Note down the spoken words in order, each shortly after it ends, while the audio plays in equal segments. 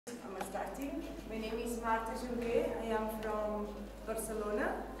starting. My name is Marta Junquer. I am from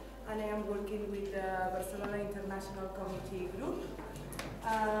Barcelona, and I am working with the Barcelona International Committee Group.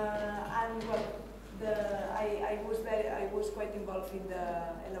 And well, I was quite involved in the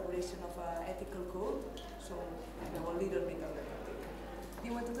elaboration of an ethical code, so I know a little bit of the topic. Do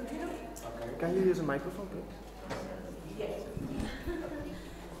you want to continue? Okay. Can you use a microphone, please? Yes.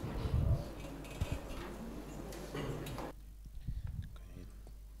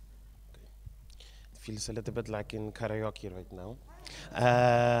 Feels a little bit like in karaoke right now.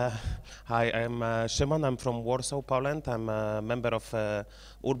 Hi, I'm Szymon. I'm from Warsaw, Poland. I'm a member of an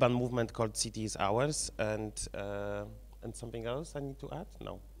urban movement called City is Ours, and something else I need to add?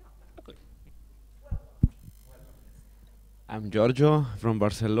 No. Okay. I'm Giorgio from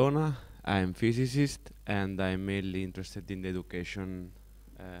Barcelona. I'm physicist, and I'm mainly interested in the education.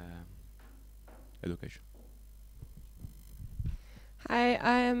 Hi,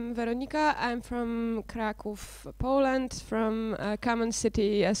 I'm Weronika. I'm from Kraków, Poland, from Common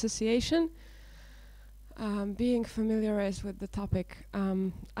City Association. Being familiarized with the topic,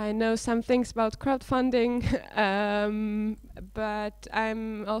 I know some things about crowdfunding, but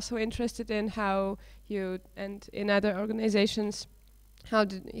I'm also interested in how you and in other organizations, how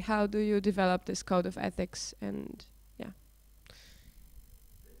do you develop this code of ethics, and yeah.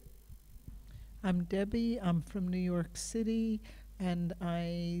 I'm Debbie. I'm from New York City. And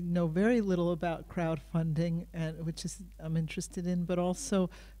I know very little about crowdfunding, which I'm interested in, but also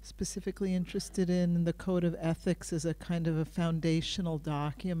specifically interested in the Code of Ethics as a kind of a foundational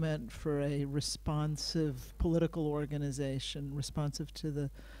document for a responsive political organization, responsive to the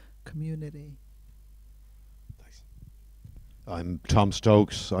community. Thanks. I'm Tom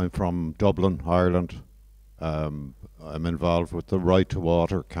Stokes. I'm from Dublin, Ireland. I'm involved with the Right to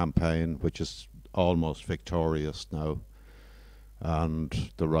Water campaign, which is almost victorious now,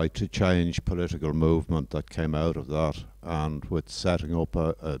 and the Right to Change political movement that came out of that, and with setting up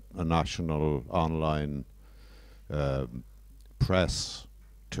a national online press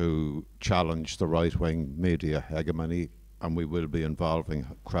to challenge the right-wing media hegemony, and we will be involving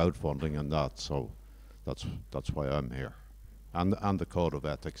crowdfunding in that, so that's why I'm here. And the Code of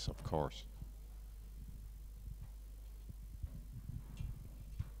Ethics, of course.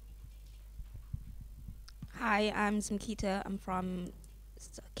 Hi, I'm Zimkita. I'm from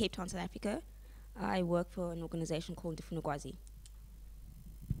Cape Town, South Africa. I work for an organization called Difunugwazi.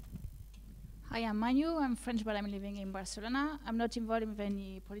 Hi, I'm Manu. I'm French, but I'm living in Barcelona. I'm not involved in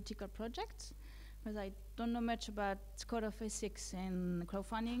any political projects, but I don't know much about code of ethics and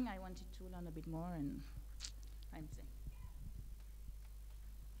crowdfunding. I wanted to learn a bit more, and I'm saying.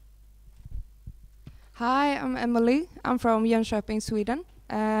 Hi, I'm Emily. I'm from Jönköping, Sweden.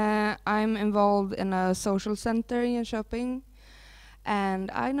 I'm involved in a social center in Jönköping, and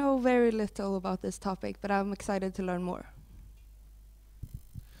I know very little about this topic, but I'm excited to learn more.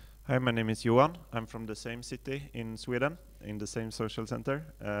 Hi, my name is Johan. I'm from the same city in Sweden, in the same social center,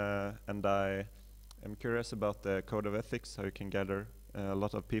 and I am curious about the Code of Ethics, how you can gather a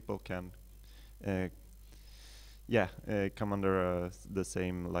lot of people can come under the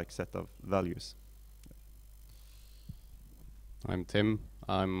same set of values. I'm Tim.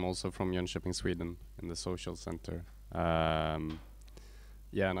 I'm also from Jönköping, Sweden, in the social center. And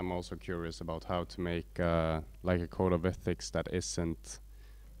I'm also curious about how to make a code of ethics that isn't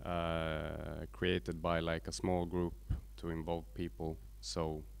created by a small group to involve people,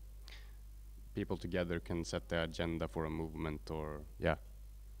 so people together can set the agenda for a movement, or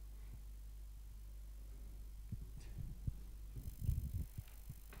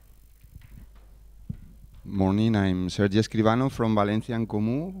Morning, I'm Sergio Escribano from Valencia en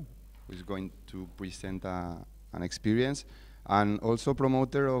Comú, who is going to present an experience, and also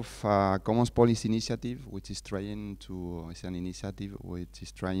promoter of Commons Policy Initiative, which is trying to, it's an initiative which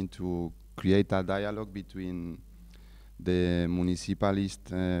is trying to create a dialogue between the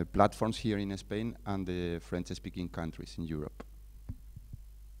municipalist platforms here in Spain and the French-speaking countries in Europe.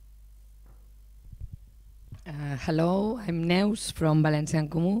 Hello, I'm Neus from Valencia en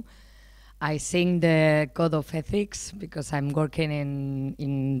Comú. I sing the Code of Ethics because I'm working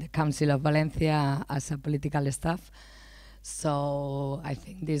in the Council of Valencia as a political staff. So I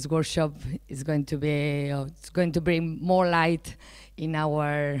think this workshop is going to be, it's going to bring more light in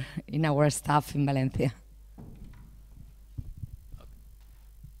our staff in Valencia.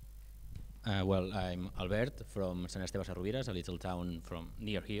 Well, I'm Albert from Sant Esteve Sesrovires, a little town from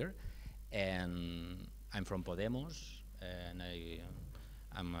near here, and I'm from Podemos, and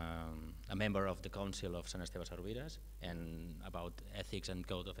I'm a member of the Council of Sant Esteve Sesrovires, and about ethics and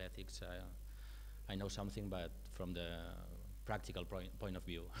Code of Ethics, I know something, but from the practical point of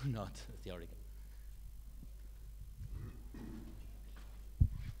view, not theoretical.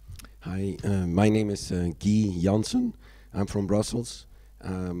 Hi, my name is Guy Janssen. I'm from Brussels.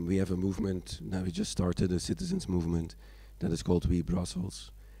 We have a movement, now we just started a citizens movement that is called We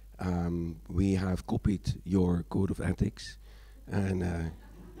Brussels. We have copied your code of ethics and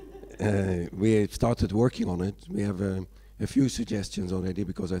we have started working on it. We have a few suggestions already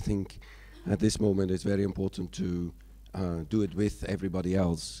because I think at this moment it's very important to do it with everybody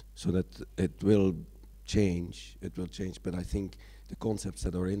else so that it will change. It will change, but I think the concepts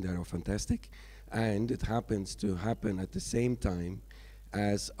that are in there are fantastic, and it happens to happen at the same time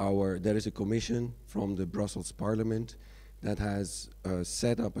as there is a commission from the Brussels Parliament that has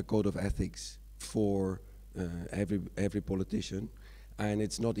set up a code of ethics for every politician, and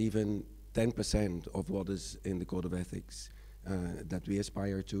it's not even 10% of what is in the code of ethics that we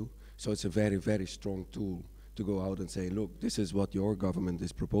aspire to. So it's a very, very strong tool to go out and say, look, this is what your government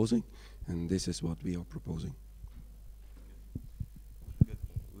is proposing, and this is what we are proposing.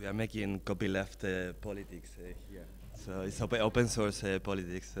 We are making copyleft politics here. So it's open source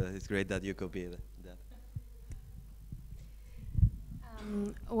politics. It's great that you copied that.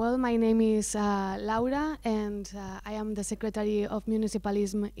 Well, my name is Laura, and I am the Secretary of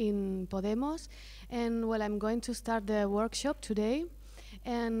Municipalism in Podemos. And well, I'm going to start the workshop today.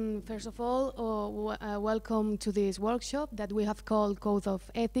 And first of all, welcome to this workshop that we have called Code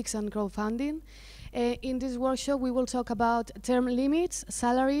of Ethics and Crowdfunding. In this workshop, we will talk about term limits,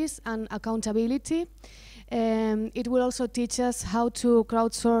 salaries, and accountability. It will also teach us how to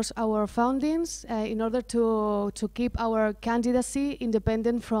crowdsource our fundings in order to keep our candidacy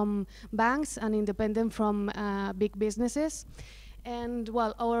independent from banks and independent from big businesses. And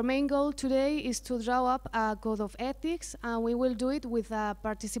well, our main goal today is to draw up a code of ethics, and we will do it with a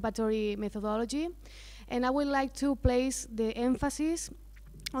participatory methodology. And I would like to place the emphasis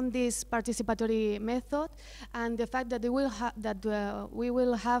on this participatory method and the fact that we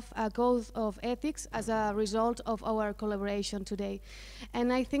will have a code of ethics as a result of our collaboration today.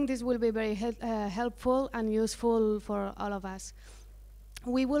 And I think this will be very helpful and useful for all of us.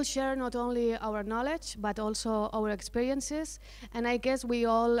 We will share not only our knowledge, but also our experiences, and I guess we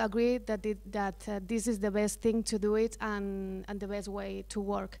all agree that this is the best thing to do it and the best way to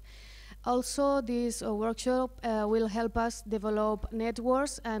work. Also, this workshop will help us develop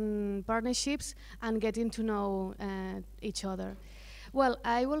networks and partnerships and getting to know each other. Well,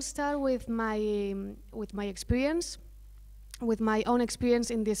 I will start with my experience, with my own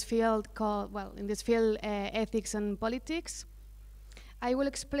experience in this field called, ethics and politics. I will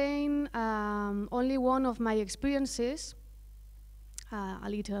explain only one of my experiences, a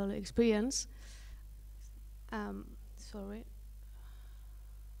little experience. Sorry.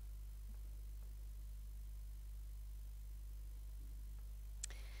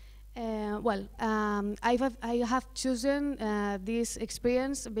 I have chosen this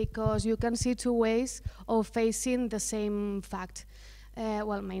experience because you can see two ways of facing the same fact.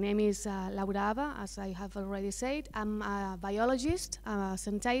 My name is Laura Aba, as I have already said. I'm a biologist, a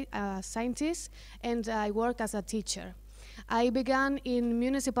scientist, and I work as a teacher. I began in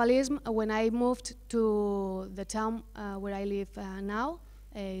municipalism when I moved to the town where I live now.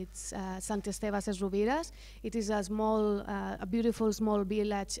 It's Sant Esteve Sesrovires. It is a beautiful small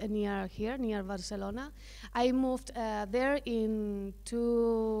village near here, near Barcelona. I moved there in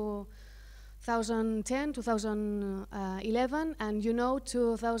 2010, 2011, and you know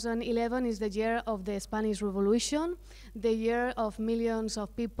 2011 is the year of the Spanish Revolution, the year of millions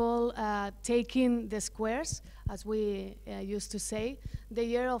of people taking the squares, as we used to say, the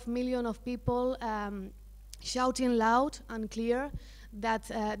year of millions of people shouting loud and clear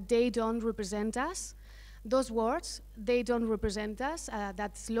that they don't represent us. Those words, they don't represent us,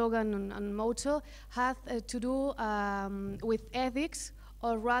 that slogan and motto, have to do with ethics,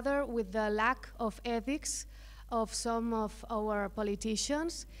 or rather with the lack of ethics of some of our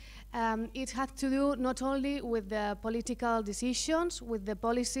politicians. It had to do not only with the political decisions, with the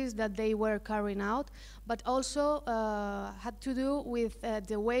policies that they were carrying out, but also had to do with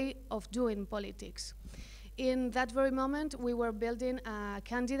the way of doing politics. In that very moment, we were building a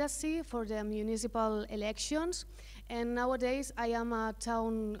candidacy for the municipal elections, and nowadays I am a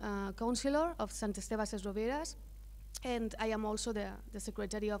town councillor of Sant Esteve Sesrovires, and I am also the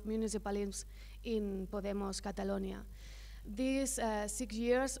Secretary of Municipalism in Podemos Catalonia. These 6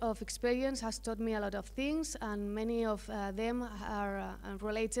 years of experience has taught me a lot of things, and many of them are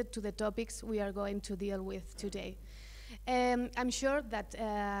related to the topics we are going to deal with today. I'm sure that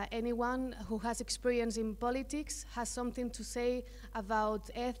anyone who has experience in politics has something to say about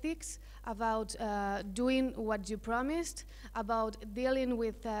ethics, about doing what you promised, about dealing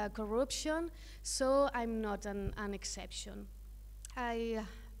with corruption, so I'm not an exception.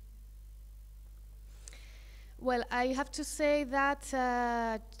 Well, I have to say that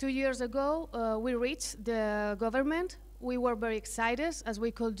 2 years ago we reached the government. We were very excited as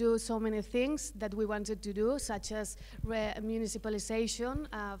we could do so many things that we wanted to do, such as municipalization,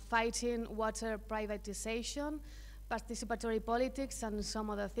 fighting water privatization, participatory politics, and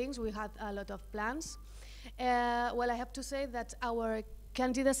some other things. We had a lot of plans. Well, I have to say that our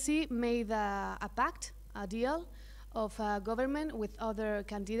candidacy made a pact, a deal, of government with other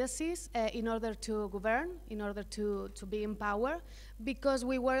candidacies in order to govern, in order to be in power, because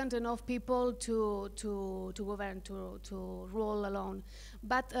we weren't enough people to govern, to rule alone.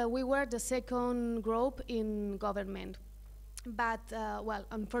 But we were the second group in government. But, well,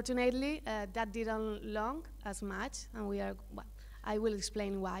 unfortunately, that didn't long as much, and well, I will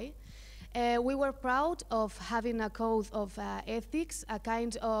explain why. We were proud of having a code of ethics, a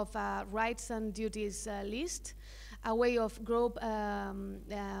kind of rights and duties list, a way of group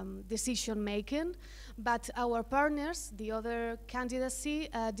decision making, but our partners, the other candidacy,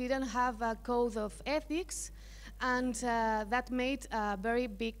 didn't have a code of ethics, and that made a very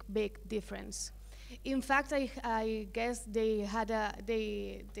big difference. In fact, I guess they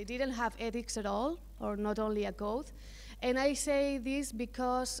didn't have ethics at all, or not only a code. And I say this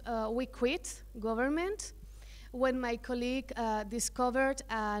because we quit government when my colleague discovered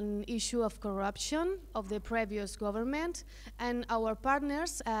an issue of corruption of the previous government, and our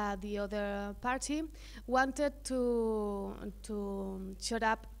partners, the other party, wanted to shut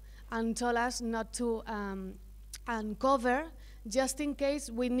up and told us not to uncover, just in case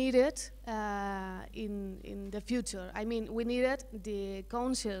we need it in the future. I mean, we needed the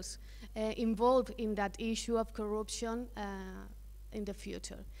councils involved in that issue of corruption in the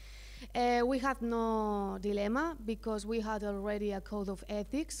future. We had no dilemma because we had already a code of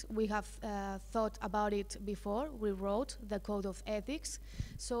ethics. We have thought about it before. We wrote the code of ethics.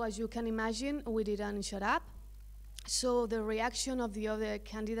 So as you can imagine, we didn't shut up. So the reaction of the other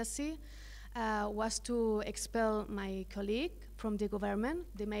candidacy was to expel my colleague from the government.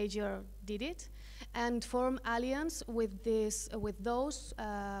 The mayor did it, and form alliance with those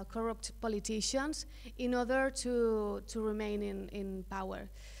corrupt politicians in order to remain in power.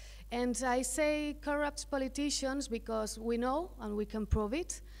 And I say corrupt politicians because we know, and we can prove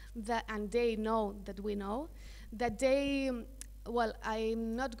it, and they know that we know, that they, well,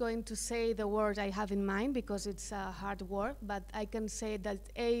 I'm not going to say the word I have in mind because it's a hard word, but I can say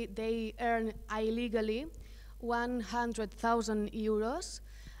that they earn illegally 100,000 euros,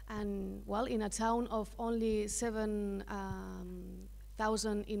 and, well, in a town of only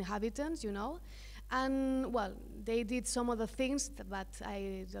 7,000 inhabitants, you know. And, well, they did some other things, but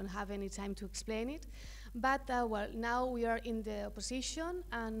I don't have any time to explain it. But, well, now we are in the opposition,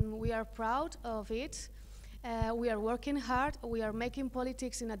 and we are proud of it. We are working hard. We are making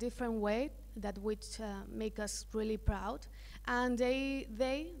politics in a different way, which make us really proud. And the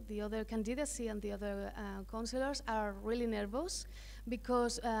other candidacy and the other councillors are really nervous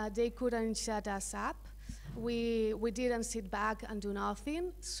because they couldn't shut us up. We didn't sit back and do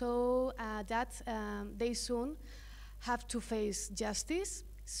nothing, so they soon have to face justice.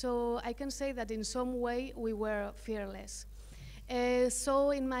 So I can say that in some way we were fearless.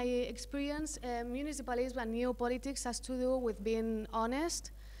 So in my experience, municipalism and new politics has to do with being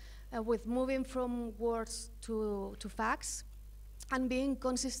honest, with moving from words to facts, and being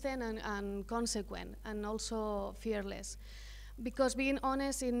consistent and consequent, and also fearless. Because being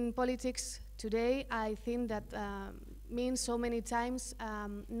honest in politics today, I think that means so many times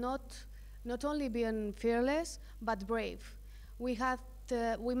not only being fearless, but brave. We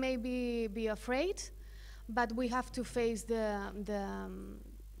may be afraid, but we have to face to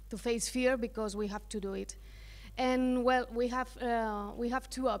face fear because we have to do it. And, well, we have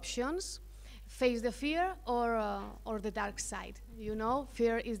two options: face the fear or the dark side. You know,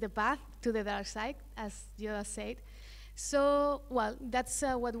 fear is the path to the dark side, as you said. So, well, that's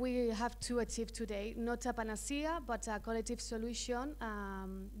what we have to achieve today. Not a panacea, but a collective solution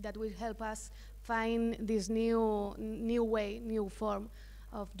that will help us find this new way, new form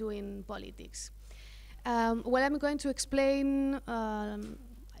of doing politics. Well, I'm going to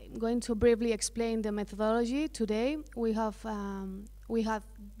briefly explain the methodology today. We have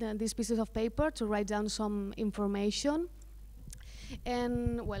these pieces of paper to write down some information.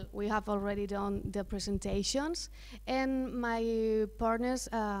 And, well, we have already done the presentations. And my partners,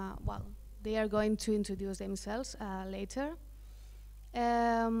 well, they are going to introduce themselves later.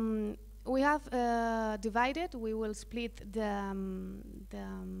 We have divided. We will split the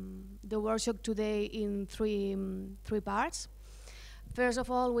workshop today in three parts. First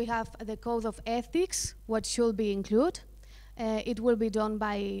of all, we have the code of ethics, what should be included. It will be done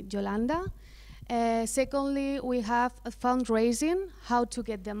by Yolanda. Secondly, we have fundraising, how to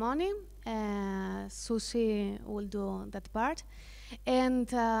get the money. Susie will do that part. And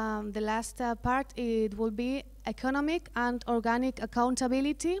the last part, it will be economic and organic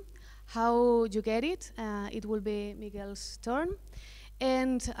accountability, how you get it. It will be Miguel's turn.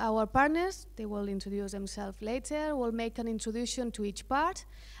 And our partners, they will introduce themselves later. We'll make an introduction to each part.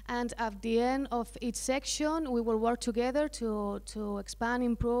 And at the end of each section, we will work together to expand,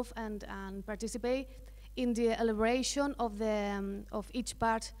 improve, and participate in the elaboration of each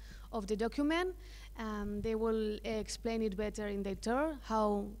part of the document. They will explain it better in their turn,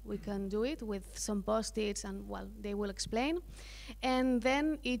 how we can do it with some post-its, and well, they will explain. And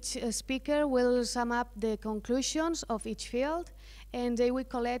then each speaker will sum up the conclusions of each field, and they will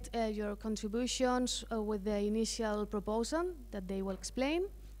collect your contributions with the initial proposal that they will explain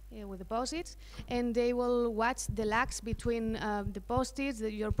with the post-its, and they will watch the lags between the post-its,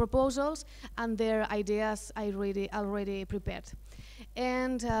 your proposals, and their ideas already prepared.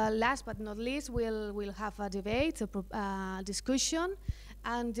 And last but not least, we'll have a debate, a discussion,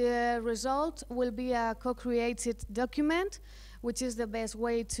 and the result will be a co-created document, which is the best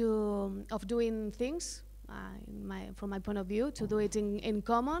way of doing things, from my point of view, to do it in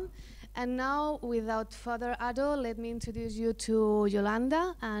common. And now, without further ado, let me introduce you to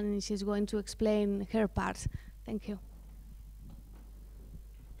Yolanda, and she's going to explain her part. Thank you.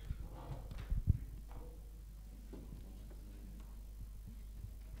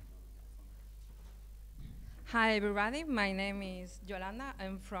 Hi everybody, my name is Yolanda.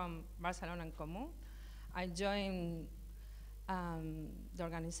 I'm from Barcelona en Comú. I joined the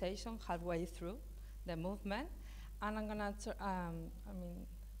organization halfway through the movement, and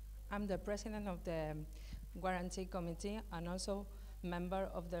I'm the president of the Guarantee Committee and also member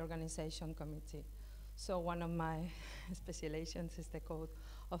of the organization committee. So one of my specializations is the code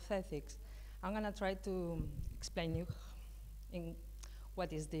of ethics. I'm gonna try to explain you in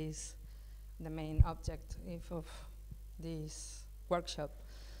what is this, the main objective of this workshop.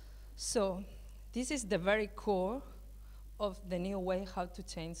 So this is the very core of the new way how to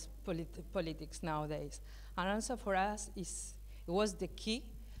change politics nowadays. And also for us, it was the key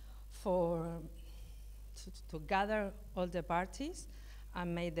to gather all the parties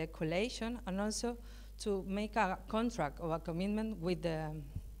and make the collation, and also to make a contract or a commitment with the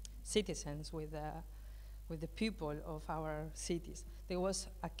citizens, with the people of our cities. There was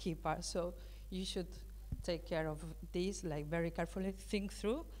a key part, so you should take care of this, like very carefully, think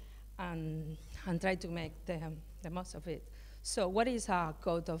through, and try to make the most of it. So what is a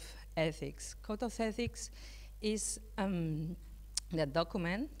code of ethics? Code of ethics is the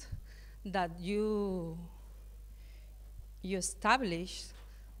document that you establish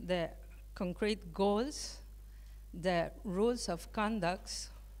the concrete goals, the rules of conduct,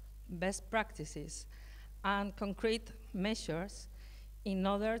 best practices, and concrete measures in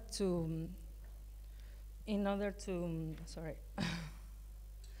order to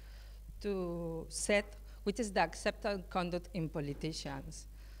to set which is the accepted conduct in politicians.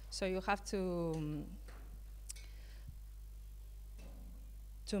 So you have to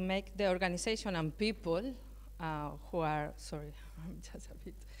make the organization and people who are, sorry, I'm just a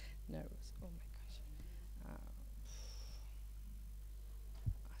bit nervous, oh my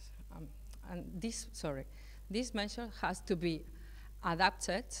gosh. And this measure has to be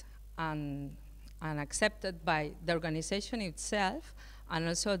adapted and accepted by the organization itself, and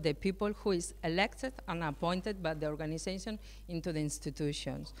also the people who is elected and appointed by the organization into the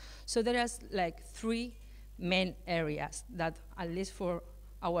institutions. So there is like three main areas that, at least for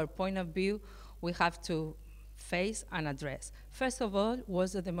our point of view, we have to face and address. First of all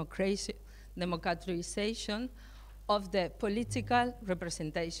was the democratization of the political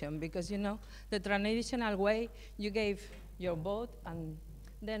representation, because you know, the traditional way, you gave your vote and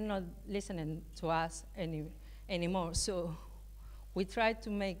they're not listening to us anymore. So we tried to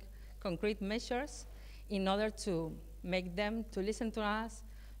make concrete measures in order to make them to listen to us,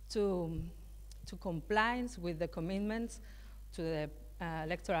 to compliance with the commitments to the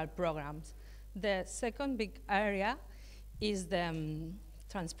electoral programs. The second big area is the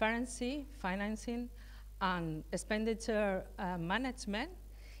transparency, financing, and expenditure management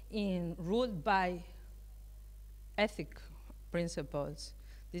ruled by ethic principles.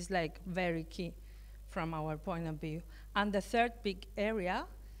 This is like very key from our point of view. And the third big area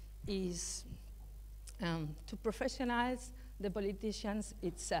is to professionalize the politicians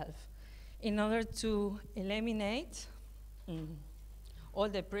itself in order to eliminate all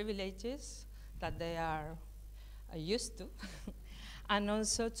the privileges that they are used to, and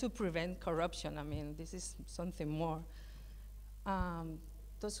also to prevent corruption. I mean, this is something more.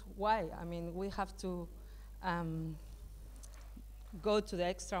 That's why, I mean, we have to go to the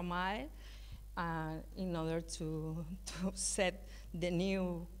extra mile in order to set the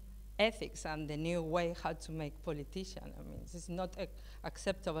new ethics and the new way how to make politicians. I mean, it's not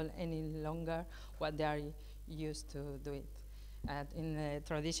acceptable any longer what they are used to do it in a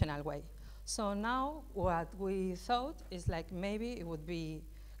traditional way. So now what we thought is like maybe it would be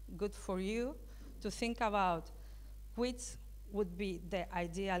good for you to think about which would be the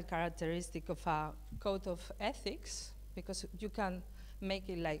ideal characteristic of a code of ethics, because you can make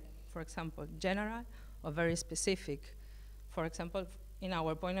it like, for example, general or very specific. For example, in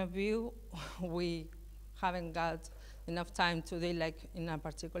our point of view, we haven't got enough time to deal like in a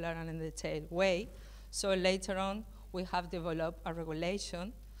particular and in detailed way. So later on, we have developed a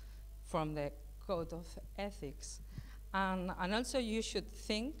regulation from the code of ethics. And also you should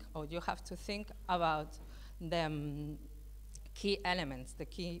think, or you have to think about the key elements, the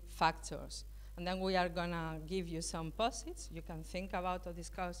key factors. And then we are gonna give you some posits. You can think about or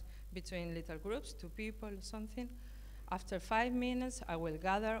discuss between little groups, 2 people or something. After 5 minutes, I will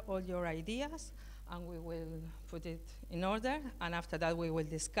gather all your ideas and we will put it in order. And after that, we will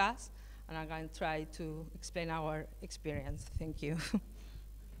discuss. And I'm going to try to explain our experience. Thank you.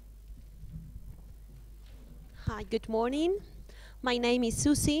 Hi, good morning. My name is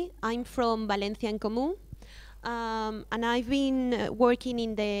Susie. I'm from Valencia en Comú. And I've been working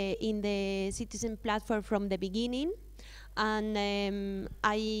in the citizen platform from the beginning. And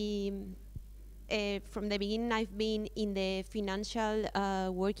from the beginning, I've been in the financial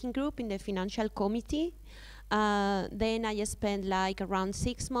working group, in the financial committee. Then I spent like around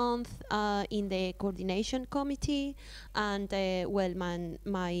 6 months in the coordination committee, and well,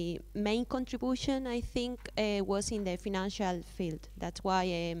 my main contribution, I think, was in the financial field. That's why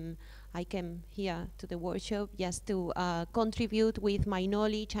I came here to the workshop, just to contribute with my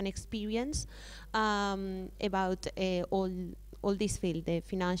knowledge and experience about all this field, the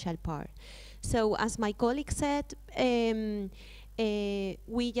financial part. So as my colleague said,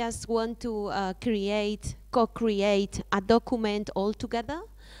 we just want to co-create a document all together,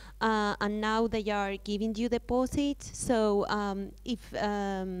 and now they are giving you deposit. So if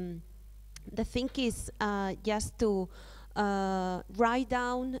the thing is just to write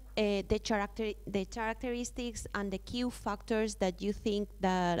down the characteristics and the key factors that you think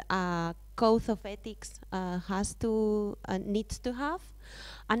that a code of ethics needs to have,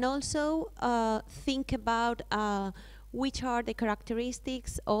 and also think about which are the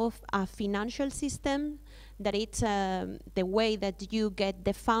characteristics of a financial system, that it's the way that you get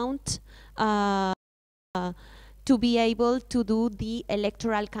the fund to be able to do the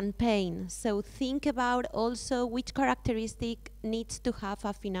electoral campaign. So think about also which characteristic needs to have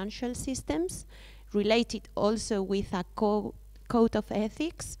a financial systems, related also with a code of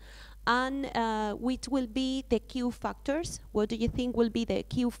ethics, and which will be the key factors. What do you think will be the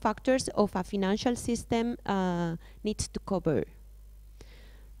key factors of a financial system needs to cover?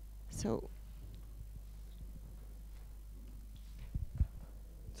 So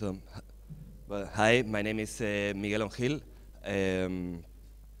well, hi, my name is Miguel Ongil.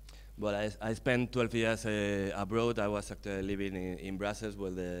 Well, I spent 12 years abroad. I was actually living in Brussels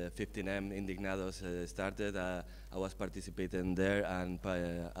where the 15M Indignados started. I was participating there, and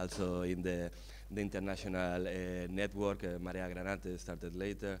also in the international network. Maria Granate started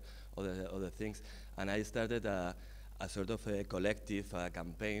later, other things. And I started a sort of a collective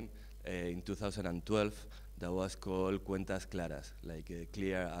campaign in 2012 that was called Cuentas Claras, like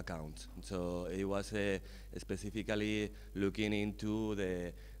clear accounts. So it was specifically looking into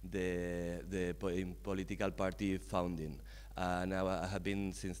the political party founding. And I have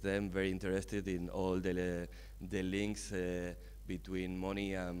been since then very interested in all the links between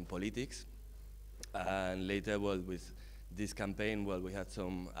money and politics. And later, well, with this campaign, well, we had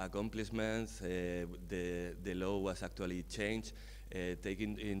some accomplishments. The law was actually changed,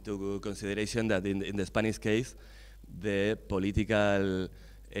 taking into consideration that in the Spanish case, the political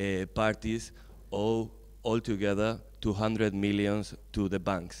parties owe altogether 200 million to the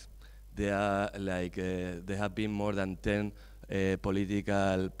banks. There are like there have been more than 10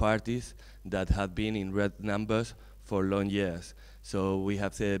 political parties that have been in red numbers for long years. So we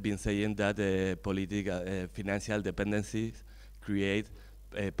have been saying that political financial dependencies create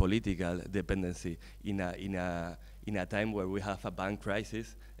political dependency in in a time where we have a bank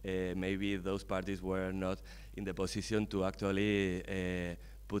crisis, maybe those parties were not in the position to actually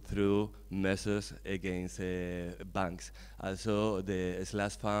put through measures against banks. Also, the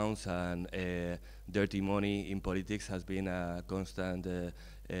slush funds and dirty money in politics has been a constant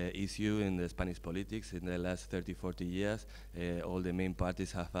issue in the Spanish politics in the last 30, 40 years. All the main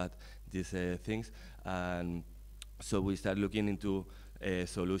parties have had these things, and so we start looking into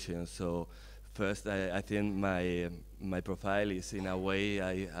solutions. So first, I think my profile is, in a way,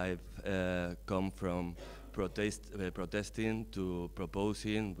 I've come from protesting to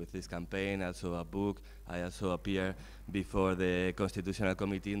proposing with this campaign, also a book. I also appear before the Constitutional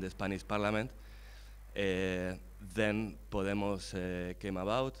Committee in the Spanish Parliament. Then Podemos came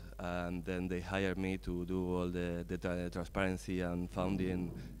about, and then they hired me to do all the transparency and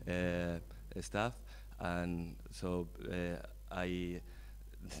founding stuff. And so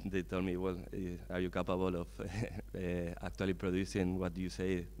they told me, well, are you capable of actually producing what you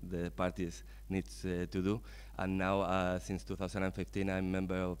say the parties needs to do? And now, since 2015, I'm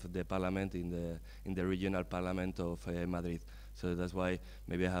member of the parliament in the regional parliament of Madrid. So that's why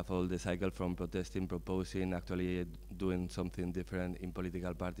maybe I have all the cycle from protesting, proposing, actually doing something different in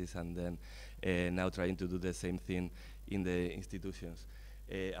political parties, and then now trying to do the same thing in the institutions.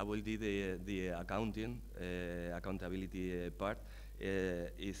 I will do the accountability part.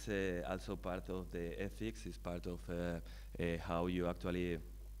 Is also part of the ethics, is part of how you actually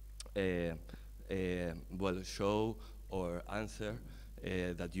well, show or answer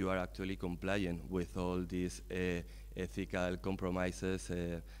that you are actually compliant with all these ethical compromises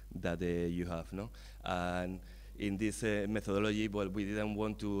that you have, no? And in this methodology, well, we didn't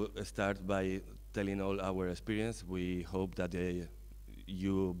want to start by telling all our experience. We hope that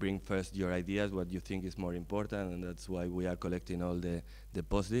you bring first your ideas, what you think is more important, and that's why we are collecting all the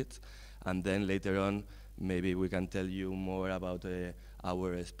post-its. And then later on, maybe we can tell you more about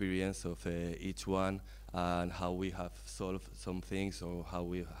our experience of each one and how we have solved some things or how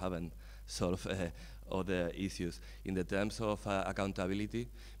we haven't solved other issues. In the terms of accountability,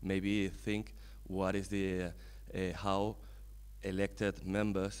 maybe think what is the how elected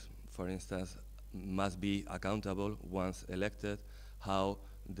members, for instance, must be accountable once elected, how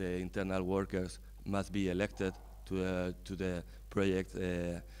the internal workers must be elected to the project,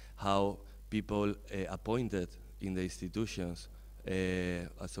 how people appointed in the institutions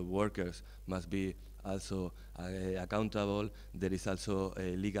as workers must be also accountable. There is also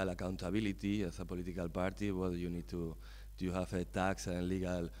legal accountability as a political party. Well, you need to have a tax and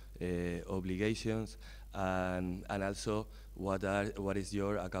legal obligations, and also what is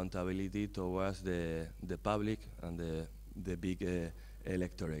your accountability towards the public and the big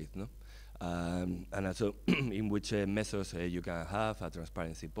electorate, no? And also in which measures you can have a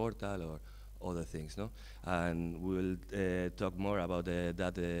transparency portal or other things, no? And we'll talk more about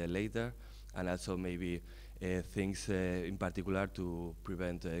that later, and also maybe things in particular to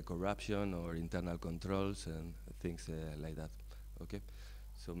prevent corruption or internal controls and things like that. Okay,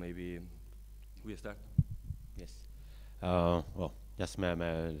 so maybe we start. Yes. Well, just my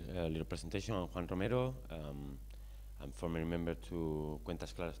little presentation. I'm Juan Romero. I'm former member to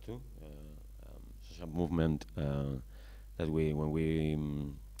Cuentas Claras too, social movement that when we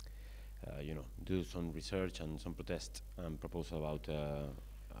do some research and some protest and propose about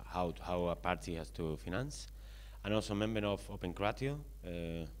how a party has to finance, and also member of Open Croatio.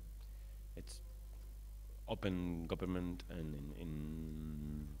 It's open government and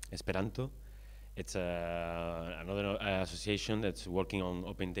in Esperanto. It's another association that's working on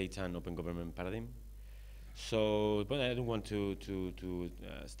open data and open government paradigm. So, but I don't want to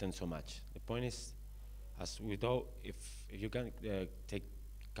stand so much. The point is, as we know, if you can take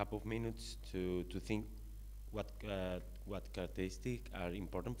a couple of minutes to think what characteristics are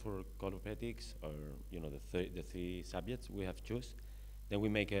important for code of ethics, or the three subjects we have chosen, then we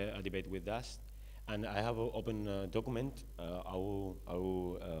make a debate with us. And I have an open document, our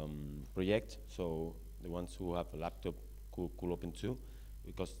project, so the ones who have a laptop could open too,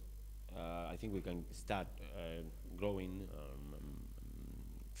 because I think we can start growing,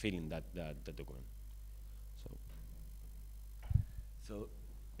 feeling that document. So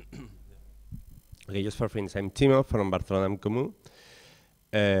okay, just for friends, I'm Timo from Barcelona en Comú.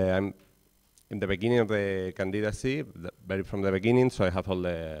 I'm in the beginning of the candidacy, very from the beginning, so I have all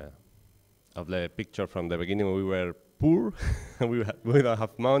the picture from the beginning. We were poor, we don't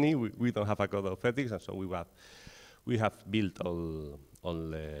have money, we don't have a code of ethics, and so we have built all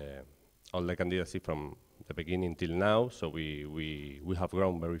the candidacy from the beginning till now. So we have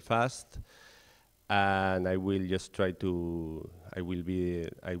grown very fast, and I will just try to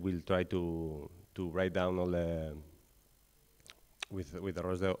write down all with the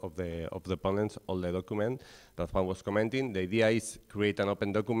rest of the panelists all the document that Juan was commenting. The idea is create an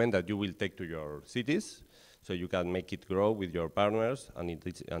open document that you will take to your cities, so you can make it grow with your partners, and in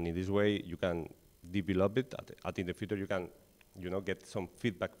this way you can develop it. At in the future you can, get some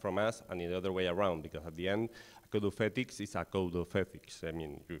feedback from us, and in the other way around, because at the end, a code of ethics is a code of ethics. I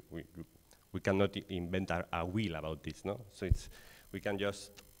mean, we cannot invent a wheel about this, no? So we can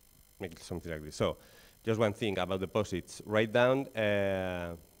just make something like this. So, just one thing about deposits. Write down,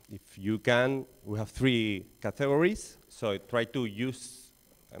 if you can, we have 3 categories, so try to use,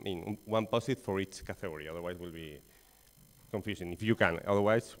 one posit for each category, otherwise it will be confusing. If you can,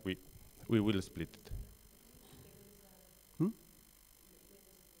 otherwise we will split it.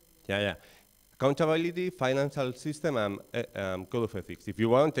 Yeah. Accountability, financial system, and code of ethics. If you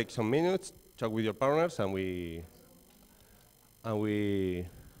want, take some minutes, talk with your partners, and we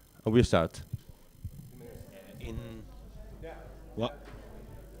start. What?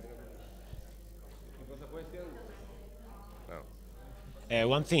 No.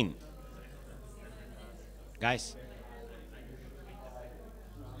 One thing, guys.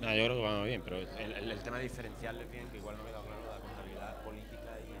 No, yo creo que vamos bien, pero el tema diferencial es bien, que igual no me he dado claro la contabilidad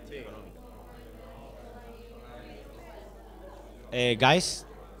política y económica. Guys,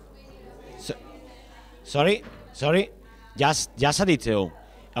 sorry, just a detail.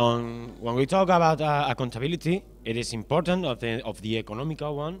 When we talk about accountability, it is important of the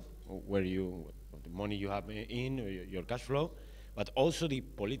economical one, where the money you have in, or your cash flow, but also the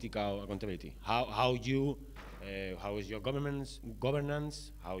political accountability. How is your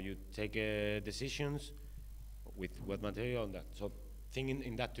governance? How you take decisions, with what material and that. So think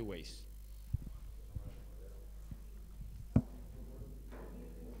in that 2 ways.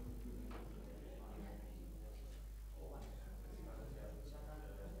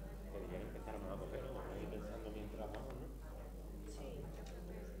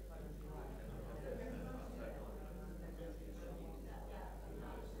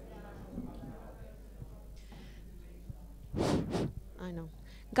 I know.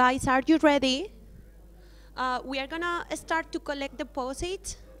 Guys, are you ready? We are gonna start to collect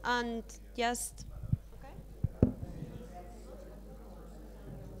deposits and just. Okay.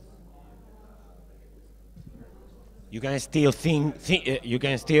 You can still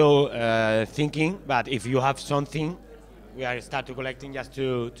thinking, but if you have something, we are start to collecting just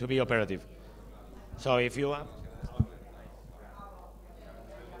to be operative. So if you have.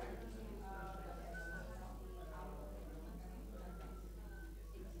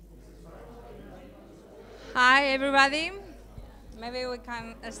 Hi, everybody. Maybe we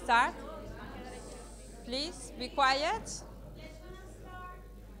can start. Please be quiet.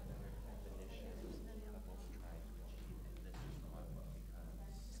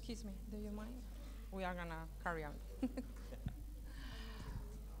 Excuse me, do you mind? We are gonna carry on.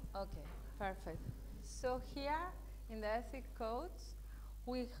 Okay, perfect. So here in the ethic codes,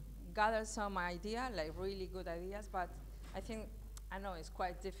 we gathered some ideas, like really good ideas, but I know it's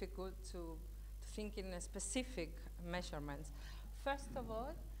quite difficult to think in specific measurements. First of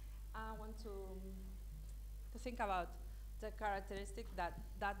all, I want to think about the characteristic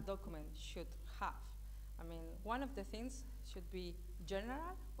that document should have. I mean, one of the things should be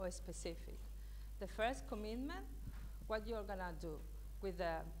general or specific. The first commitment, what you're gonna do with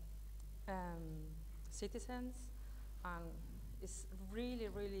the citizens, and it's really,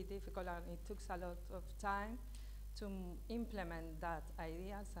 really difficult, and it took a lot of time to implement that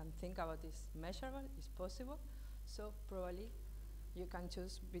ideas and think about is measurable, is possible. So probably you can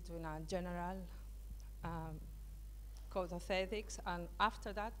choose between a general code of ethics, and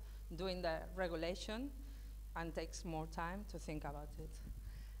after that doing the regulation, and takes more time to think about it.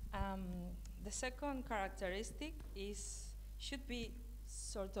 The second characteristic should be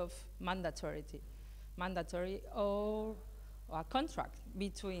sort of mandatory or a contract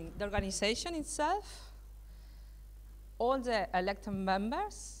between the organization itself, all the elected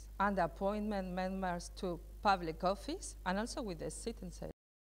members and the appointment members to public office, and also with the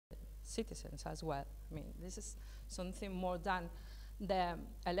citizens as well. I mean, this is something more than the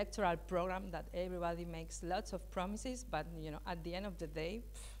electoral program that everybody makes lots of promises, but at the end of the day,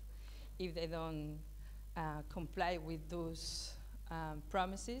 if they don't comply with those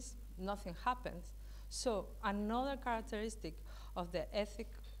promises, nothing happens. So another characteristic of the ethic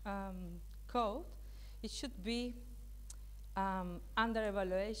code, it should be under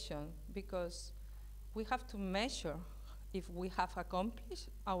evaluation, because we have to measure if we have accomplished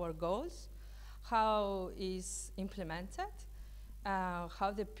our goals, how is implemented,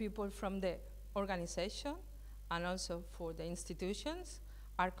 how the people from the organization and also for the institutions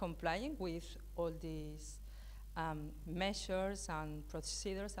are complying with all these measures and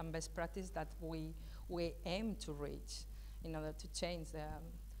procedures and best practice that we aim to reach in order to change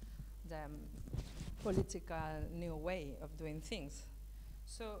the political new way of doing things.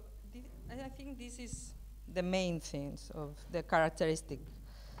 So I think this is the main things of the characteristic.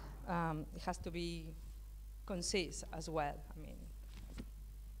 It has to be concise as well. I mean,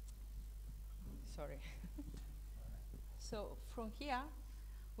 sorry. So from here,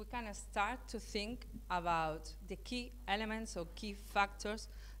 we can start to think about the key elements or key factors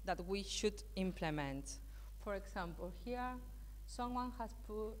that we should implement. For example, here, someone has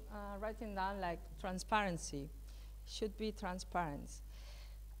put, writing down like transparency. Should be transparent.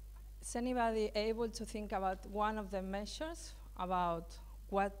 Is anybody able to think about one of the measures about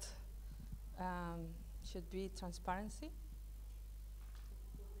what should be transparency?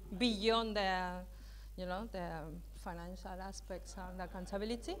 Beyond the, you know, the financial aspects and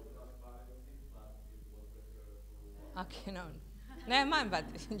accountability? Okay, no. Never mind, but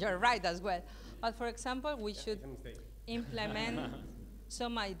you're right as well. But for example, we should implement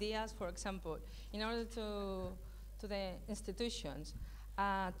some ideas, for example, in order to the institutions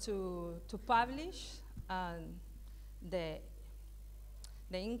to publish the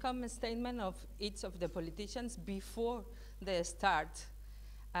income statement of each of the politicians before they start,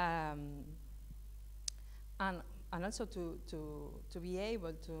 and also to be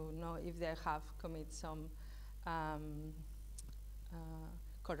able to know if they have committed some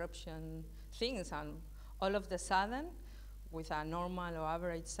corruption things, and all of the sudden, with a normal or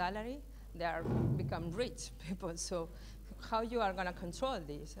average salary, they are become rich people. So how you are going to control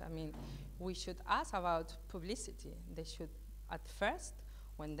this? I mean, we should ask about publicity. They should, at first,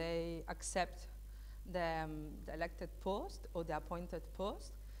 when they accept the elected post or the appointed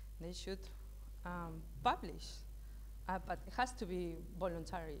post, they should publish. But it has to be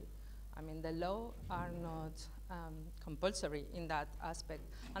voluntary. I mean, the law are not compulsory in that aspect.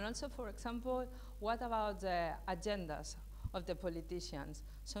 And also, for example, what about the agendas of the politicians?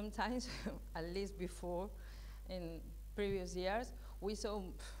 Sometimes, at least before, in previous years, we saw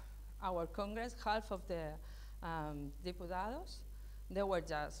our Congress, half of the diputados, they were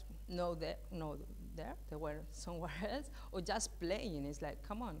just no there, they were somewhere else, or just playing. It's like,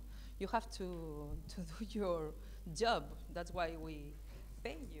 come on, you have to do your job. That's why we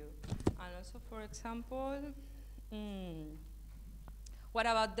pay you. And also, for example, what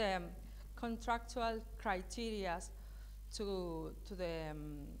about the contractual criteria to the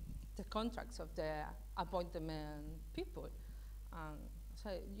contracts of the appointment people? So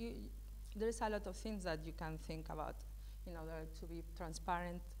there is a lot of things that you can think about in order to be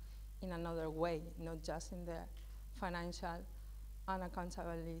transparent in another way, not just in the financial and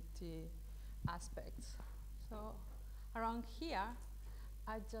accountability aspects. So around here,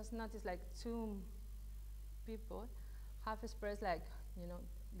 I just noticed like 2 people have expressed like, you know,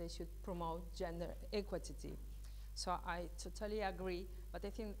 they should promote gender equity. So I totally agree, but I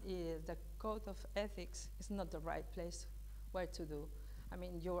think the code of ethics is not the right place where to do. I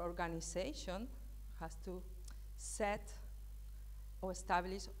mean, your organization has to set or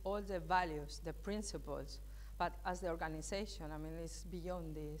establish all the values, the principles, but as the organization, I mean, it's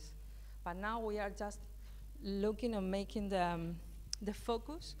beyond this. But now we are just looking at making the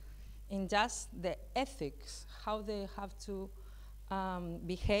focus in just the ethics, how they have to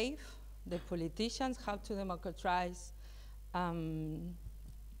behave, the politicians, how to democratize, and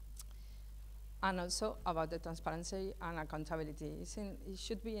also about the transparency and accountability. It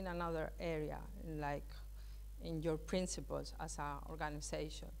should be in another area, like in your principles as an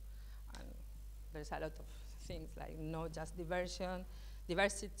organization. And there's a lot of things, like not just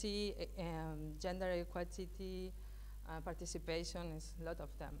diversity, gender equality, participation, is a lot of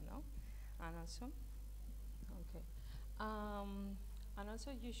them, no? And also, okay. And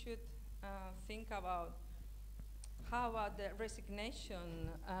also you should think about how about the resignation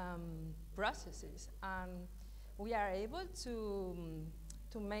processes. And we are able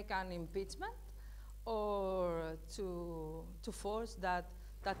to make an impeachment or to force that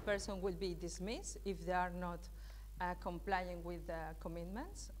person will be dismissed if they are not complying with the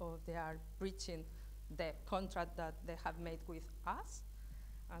commitments, or they are breaching the contract that they have made with us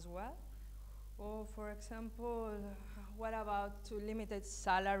as well. Or for example, what about to limited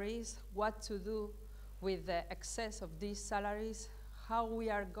salaries? What to do with the excess of these salaries? How we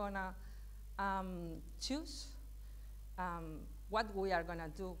are gonna choose what we are gonna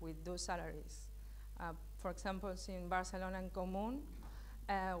do with those salaries? For example, in Barcelona en Común,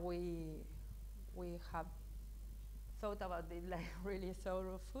 we have thought about it like really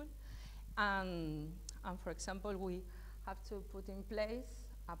thoroughful. And for example, we have to put in place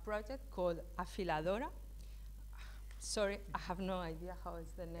a project called Afiladora. Sorry, I have no idea how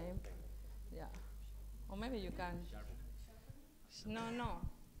is the name. Yeah. Or maybe you can. No. No.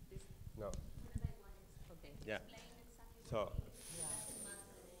 Okay. Yeah. So.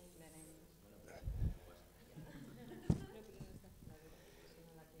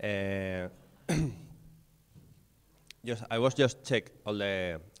 I was just check all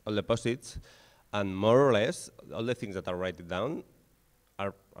the posits, and more or less all the things that are written down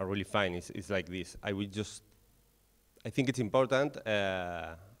are really fine. It's like this. I think it's important,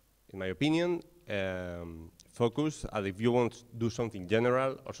 in my opinion, focus and if you want to do something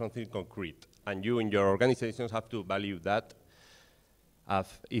general or something concrete, and you in your organizations have to value that.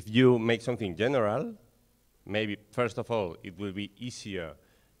 If you make something general, maybe first of all it will be easier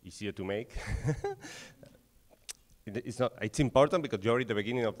to make. It's important because you're at the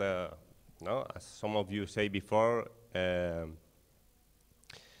beginning of the, as some of you say before,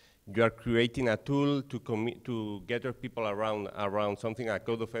 you are creating a tool to gather people around something. A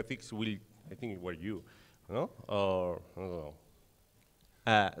code of ethics will, I think it were you, or I don't know.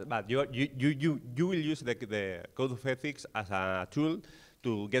 But you will use the code of ethics as a tool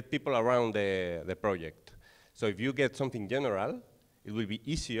to get people around the project. So if you get something general, it will be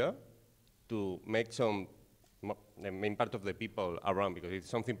easier to make the main part of the people around, because it's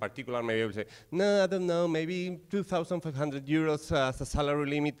something particular. Maybe I will say, no, I don't know, maybe 2,500 euros as a salary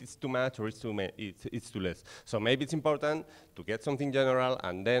limit is too much, or it's too less. So maybe it's important to get something general,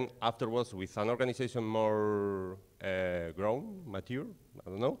 and then afterwards, with an organization more grown, mature, I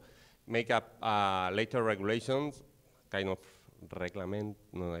don't know, make up later regulations, kind of reglement,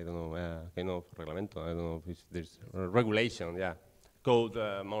 no, I don't know, kind of reglamento, I don't know if there's regulation, yeah,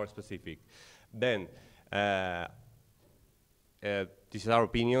 code more specific. Then, this is our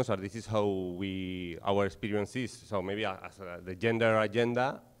opinions, or this is how our experience is. So maybe as the gender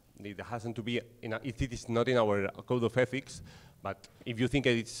agenda, it hasn't to be, it is not in our code of ethics, but if you think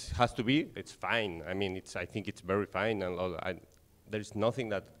it has to be, it's fine. I mean, I think it's very fine, and there's nothing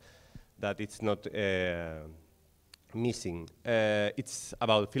that it's not missing. It's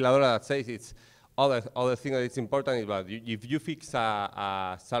about Filadora that says it's other thing that is important is that if you fix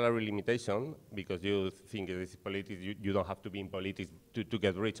a salary limitation because you think it is politics, you don't have to be in politics to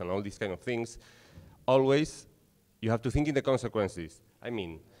get rich and all these kind of things, always you have to think in the consequences. I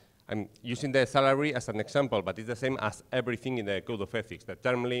mean, I'm using the salary as an example, but it's the same as everything in the code of ethics. The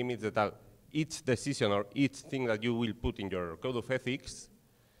term limits, each decision or each thing that you will put in your code of ethics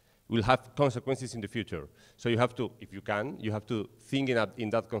will have consequences in the future. So you have to, if you can, you have to think in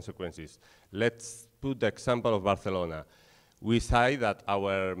that consequences. Let's put the example of Barcelona. We say that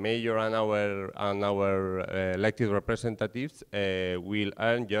our mayor and our elected representatives will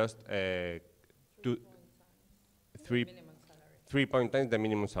earn just 3 times the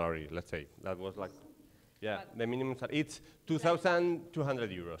minimum salary, let's say. That was like, yeah, but the minimum salary. It's 2,200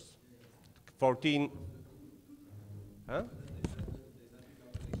 euros. 14, huh?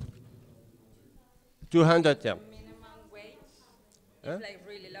 200, yeah. Minimum wage is like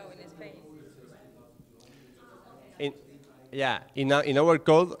really low in Spain.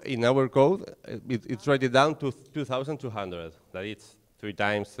 In our code, it's rated down to 2,200. That it's 3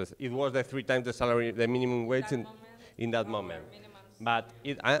 times. It was the 3 times the salary, the minimum wage in that moment. But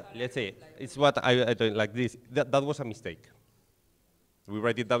let's say it's what I do like this. That was a mistake. We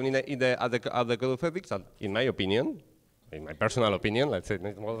write it down at the code of ethics, and in my opinion. In my personal opinion, let's say,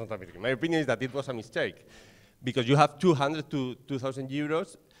 my opinion is that it was a mistake, because you have 200 to 2,000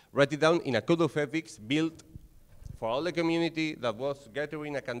 euros, write it down in a code of ethics built for all the community that was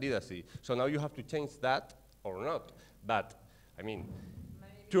gathering a candidacy. So now you have to change that or not. But, I mean,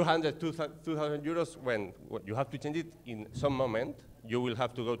 200, 2,000 euros, when you have to change it in some moment, you will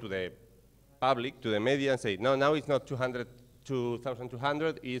have to go to the public, to the media, and say, no, now it's not 200,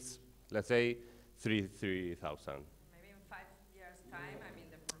 2,200, it's, let's say, 3,000.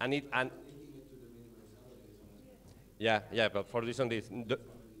 Yeah, but for this and this,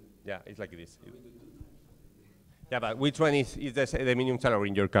 yeah, it's like this. Yeah, but which one is the minimum salary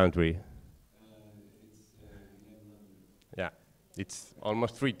in your country? Yeah, it's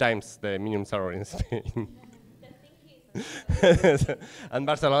almost 3 times the minimum salary in Spain. And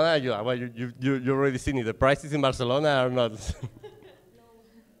Barcelona, you already seen it. The prices in Barcelona are not.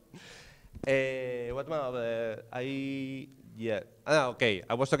 What about okay.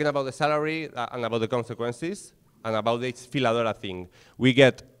 I was talking about the salary and about the consequences and about this Filadora thing. We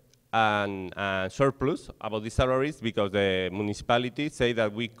get a surplus about the salaries because the municipalities say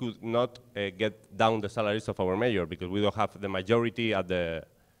that we could not get down the salaries of our mayor because we don't have the majority at the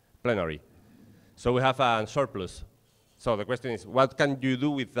plenary. So we have a surplus. So the question is, what can you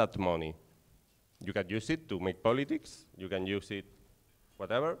do with that money? You can use it to make politics. You can use it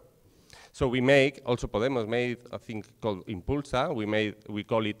whatever. So we make, also Podemos made a thing called Impulsa. We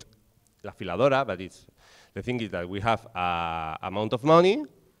call it La Filadora, but the thing is that we have an amount of money,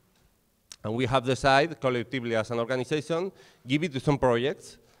 and we have decided collectively as an organization, give it to some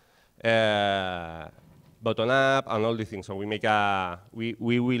projects, bottom up and all these things. So we make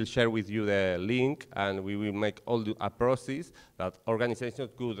we will share with you the link, and we will make a process that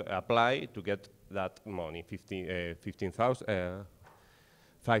organizations could apply to get that money,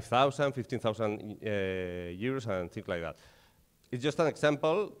 5,000, 15,000 euros and things like that. It's just an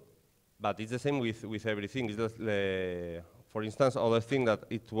example, but it's the same with everything. It's just for instance, other thing that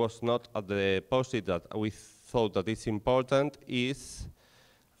it was not at the post-it that we thought that it's important is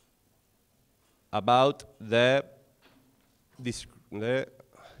about the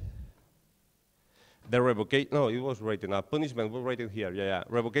revocation. No, it was written up. Punishment was written here. Yeah.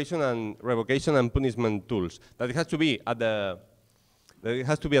 Revocation and punishment tools. That it has to be at the. It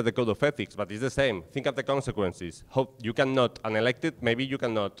has to be at the code of ethics, but it's the same. Think of the consequences. How you cannot unelected. Maybe you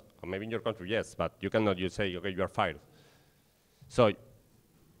cannot, or maybe in your country yes, but you cannot. You say, okay, you are fired. So,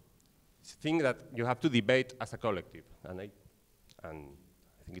 think that you have to debate as a collective, and I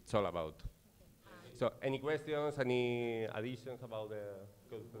think it's all about. So, any questions? Any additions about the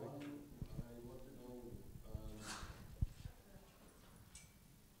code of ethics?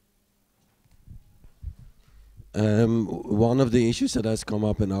 One of the issues that has come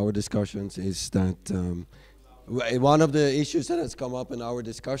up in our discussions is that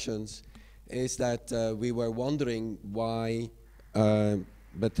we were wondering why,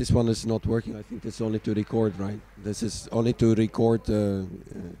 but this one is not working. I think it's only to record, right? This is only to record.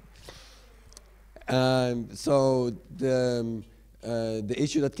 So the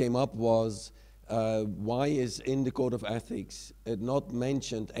issue that came up was why is in the code of ethics it not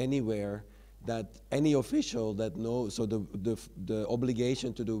mentioned anywhere that any official that knows, so the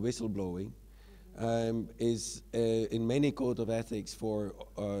obligation to do whistleblowing is in many code of ethics for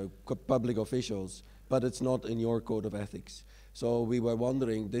public officials, but it's not in your code of ethics. So we were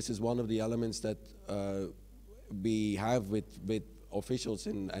wondering, this is one of the elements that we have with officials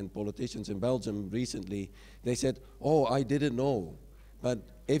and politicians in Belgium recently. They said, oh, I didn't know. But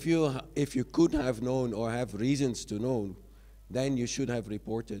if you could have known or have reasons to know, then you should have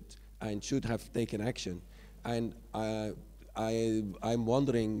reported and should have taken action. And I'm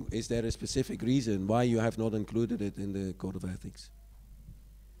wondering, is there a specific reason why you have not included it in the Code of Ethics?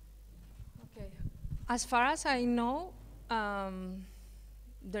 Okay. As far as I know,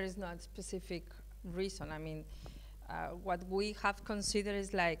 there is not a specific reason. I mean, what we have considered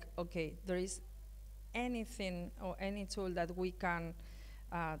is like, okay, there is anything or any tool that we can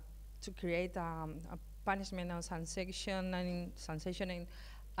to create a punishment or sanctioning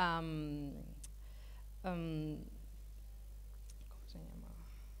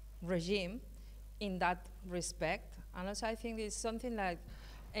regime in that respect. And also I think it's something like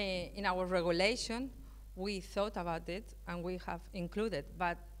in our regulation, we thought about it and we have included,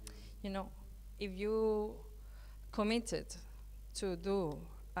 but you know, if you committed to do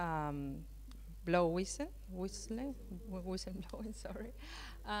whistleblowing, sorry.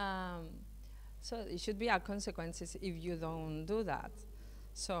 So it should be a consequences if you don't do that.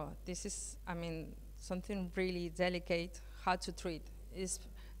 So this is, I mean, something really delicate how to treat,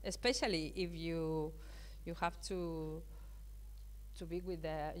 especially if you have to be with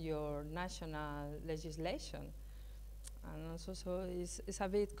your national legislation. And also, so it's a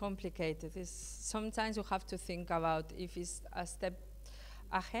bit complicated. Sometimes you have to think about if it's a step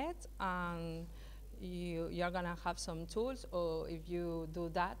ahead and you're gonna have some tools, or if you do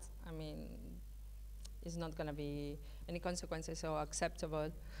that, I mean, it's not gonna be any consequences or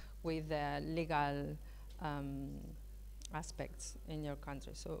acceptable with the legal aspects in your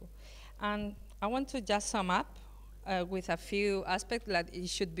country. So, and I want to just sum up with a few aspects that it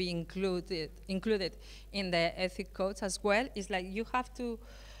should be included in the ethic codes as well. It's like you have to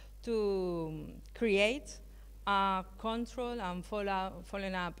create a control and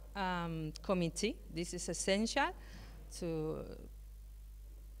following up committee. This is essential to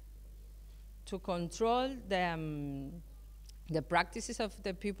control the practices of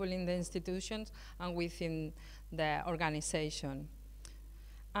the people in the institutions and within the organization.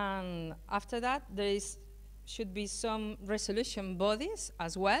 And after that, there should be some resolution bodies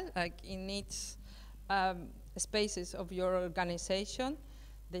as well, like in each spaces of your organization.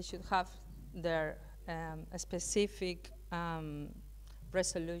 They should have their specific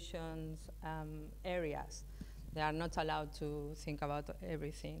resolutions areas. They are not allowed to think about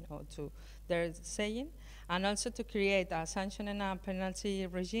everything or to their saying, and also to create a sanction and a penalty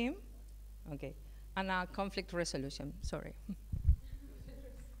regime. Okay, conflict resolution. Sorry.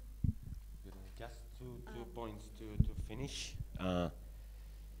 Just two points to finish.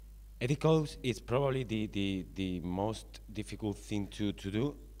 Ethicals is probably the most difficult thing to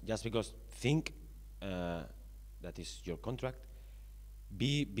do, just because think that is your contract.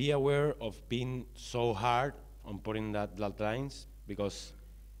 Be aware of being so hard on putting that lines, because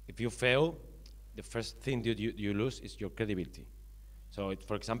if you fail, the first thing that you lose is your credibility. So,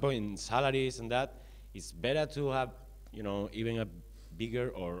 for example, in salaries and that, it's better to have, you know, even a bigger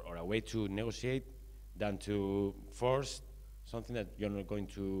or a way to negotiate than to force something that you're not going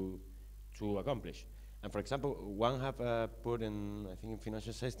to accomplish. And for example, one have put in, I think, in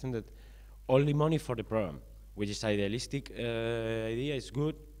financial system that only money for the program, which is idealistic idea, is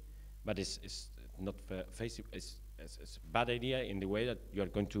good, but it's not feasible. It's a bad idea in the way that you are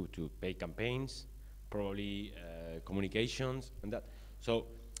going to pay campaigns, probably communications and that. So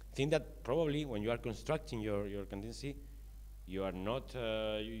I think that probably when you are constructing your candidacy, you are not,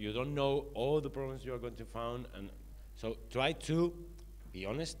 you don't know all the problems you are going to find, and so try to be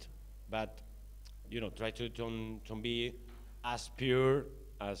honest, but you know, try to don't be as pure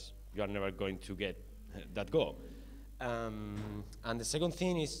as you are never going to get that goal. And the second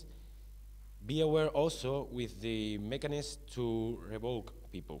thing is, be aware also with the mechanism to revoke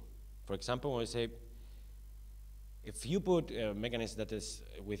people. For example, when I say, if you put a mechanism that is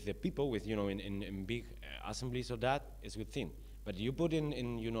with the people, with, you know, in big assemblies or that, it's a good thing. But you put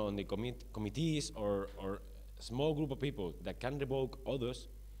in you know, in the committees or small group of people that can revoke others,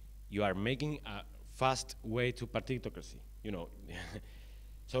 you are making a fast way to partitocracy, you know.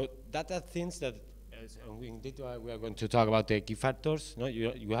 So that are things that, we are going to talk about the key factors. No,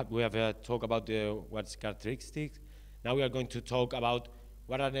 we have talked about what's characteristics. Now we are going to talk about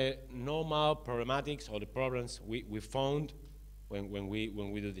what are the normal problematics or the problems we found when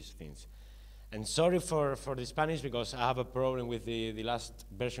we do these things. And sorry for the Spanish, because I have a problem with the last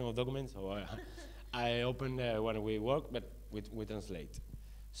version of documents. So I open when we work, but we translate.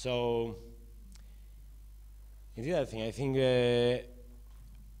 So, the other thing, I think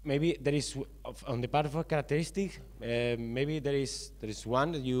maybe there is, on the part of a characteristic, maybe there is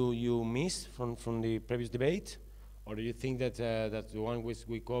one that you miss from the previous debate, or do you think that that the one which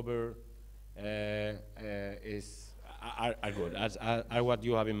we cover are good, are what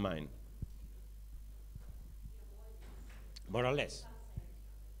you have in mind? More or less.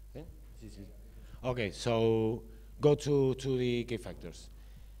 Okay, okay, so go to the key factors.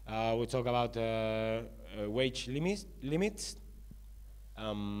 We talk about wage limits. I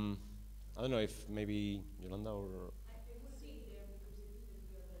don't know if maybe Yolanda or...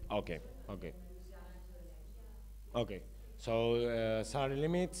 Okay, okay. Okay, so salary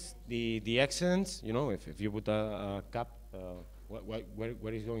limits, the excellence, you know, if you put a cap,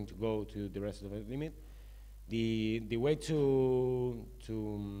 where is going to go to the rest of the limit? The way to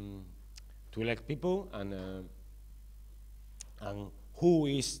elect people, and who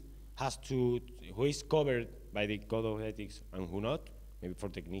is covered by the code of ethics and who not. Maybe for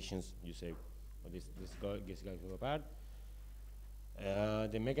technicians, you say, well, this guy go apart.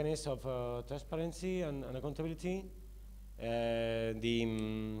 The mechanism of transparency and accountability, the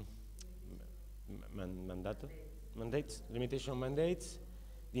mandates, limitation mandates,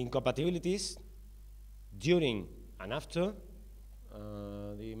 the incompatibilities during and after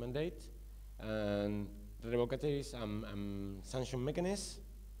the mandate, and revocatories and sanction mechanisms,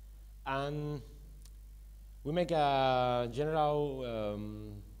 and we make a general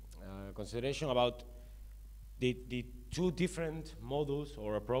consideration about the two different models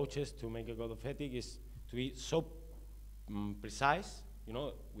or approaches to make a code of ethics is to be so precise, you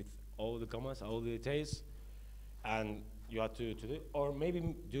know, with all the commas, all the details, and you have to do, or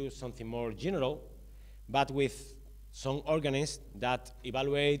maybe do something more general, but with some organisms that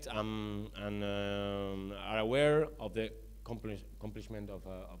evaluate and are aware of the accomplishment of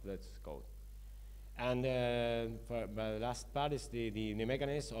that code. And the last part is the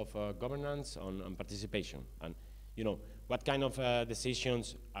mechanism of governance and participation. And, you know, what kind of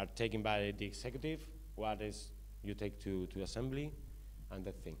decisions are taken by the executive, what is you take to assembly, and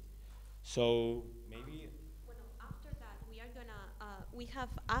that thing. So maybe... After that, we are gonna, we have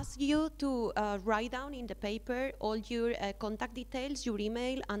asked you to write down in the paper all your contact details, your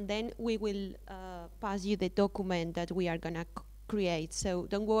email, and then we will pass you the document that we are gonna create. So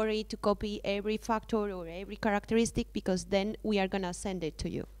don't worry to copy every factor or every characteristic, because then we are gonna send it to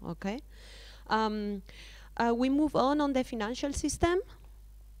you, okay? We move on the financial system.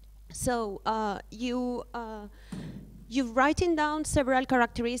 So you've written down several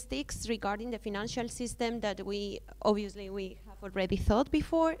characteristics regarding the financial system that we have already thought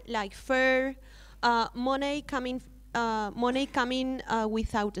before, like fair, money coming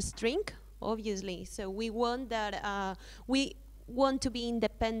without a string, obviously. So we want that we want to be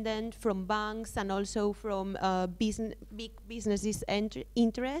independent from banks and also from big businesses'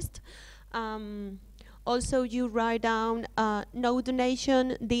 interest. Also, you write down no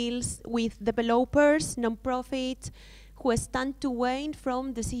donation deals with developers, non-profits, who stand to gain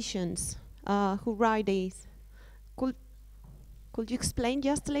from decisions. Who write this? Could you explain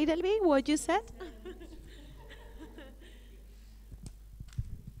just a little bit what you said?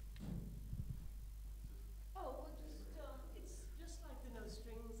 It's just like the no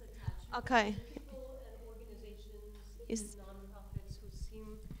strings attached. Okay. People and organizations,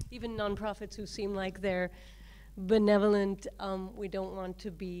 even nonprofits who seem like they're benevolent, we don't want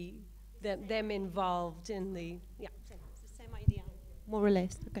to be them involved in the, yeah. It's the same idea, more or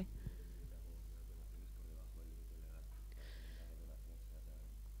less, okay.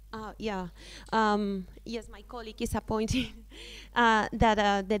 Yeah. Yes, my colleague is appointing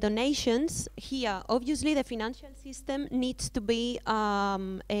that the donations here, obviously the financial system needs to be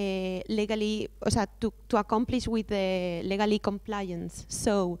legally, to accomplish with the legally compliance.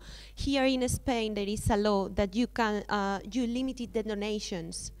 So here in Spain there is a law that you can, you limited the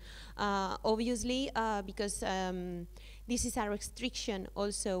donations. Obviously, because this is a restriction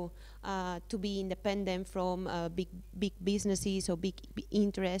also to be independent from big businesses or big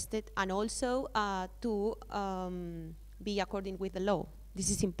interested, and also to be according with the law.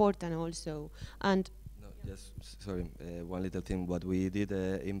 This is important also. And no, just sorry, one little thing. What we did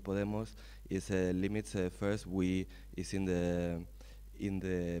in Podemos is limits. First, is in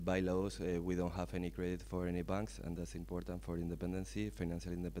the bylaws, we don't have any credit for any banks, and that's important for independency,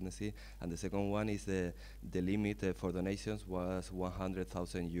 financial independency. And the second one is the limit for donations was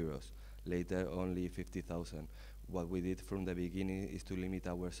 100,000 euros. Later, only 50,000. What we did from the beginning is to limit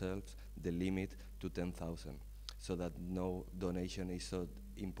ourselves the limit to 10,000, so that no donation is so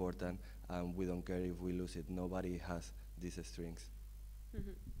important, and we don't care if we lose it. Nobody has these strings.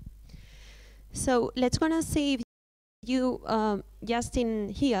 Mm-hmm. So let's gonna see if you just in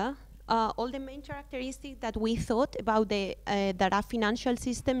here all the main characteristics that we thought about the that a financial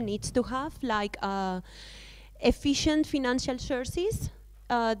system needs to have, like efficient financial sources.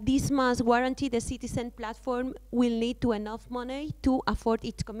 This must guarantee the citizen platform will need to enough money to afford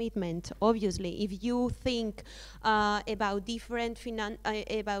its commitment. Obviously, if you think about different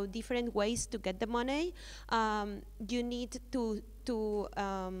ways to get the money, you need to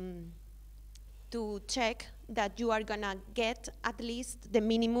check that you are gonna get at least the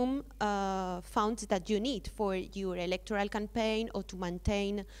minimum funds that you need for your electoral campaign or to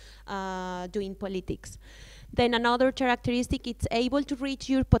maintain doing politics. Then another characteristic, it's able to reach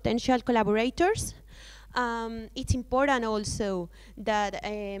your potential collaborators. It's important also that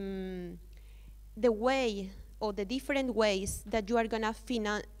the way or the different ways that you are gonna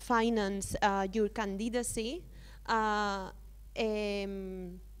finance your candidacy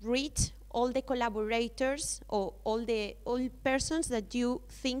reach all the collaborators or all persons that you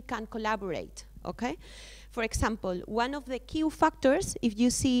think can collaborate, okay? For example, one of the key factors, if you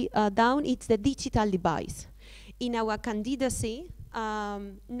see down, it's the digital device. In our candidacy,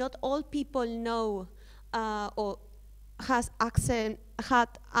 not all people know or had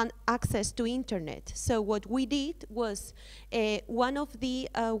access to internet. So what we did was one of the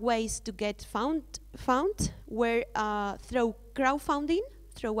ways to get found were through crowdfunding,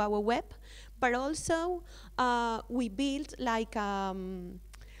 through our web, but also we built like a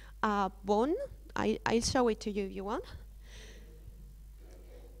bond. I'll show it to you if you want.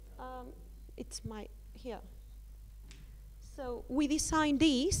 It's here. So we designed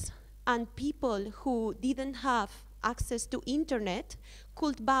this, and people who didn't have access to internet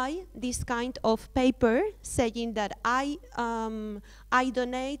could buy this kind of paper saying that I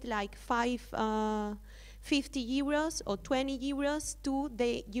donate like 50 euros or 20 euros to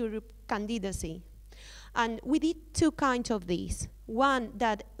the Europe candidacy. And we did two kinds of these. One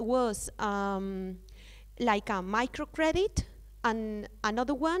that was like a microcredit, and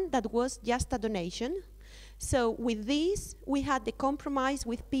another one that was just a donation. So with this, we had the compromise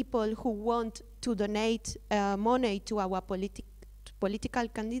with people who want to donate money to our political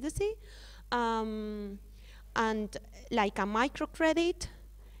candidacy, and like a microcredit,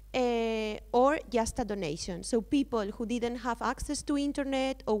 or just a donation. So people who didn't have access to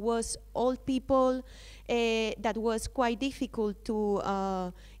internet, or was old people that was quite difficult to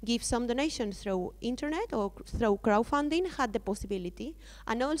give some donations through internet or through crowdfunding had the possibility,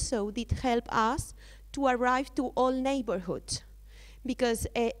 and also did help us to arrive to all neighborhoods, because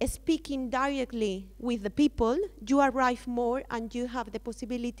speaking directly with the people, you arrive more and you have the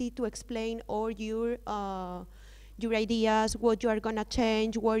possibility to explain all your ideas, what you are gonna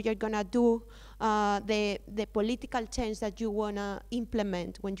change, what you're gonna do, the political change that you wanna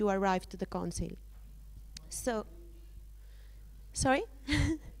implement when you arrive to the council. So, sorry?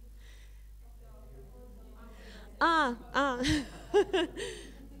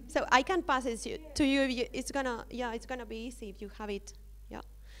 So I can pass it to you. If you it's gonna be easy if you have it. Yeah.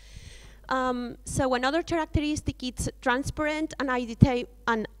 So another characteristic, it's transparent and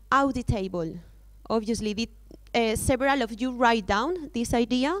auditable. Obviously, several of you write down this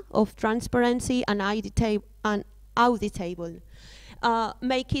idea of transparency and auditable.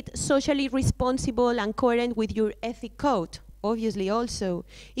 Make it socially responsible and coherent with your ethic code. Obviously, also,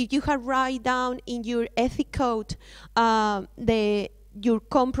 if you have write down in your ethic code your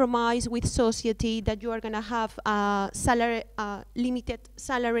compromise with society, that you are going to have limited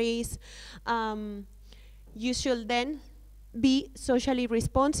salaries, you should then be socially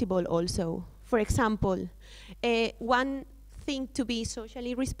responsible also. For example, one thing to be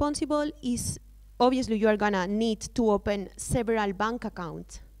socially responsible is, obviously, you are going to need to open several bank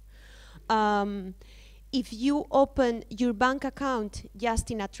accounts. If you open your bank account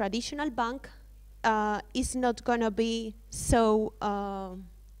just in a traditional bank, it's not going to be so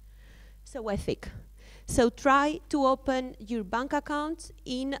ethic. So try to open your bank account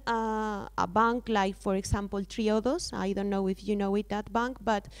in a bank like, for example, Triodos. I don't know if you know it, that bank,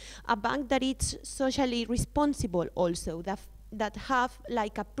 but a bank that is socially responsible also, that have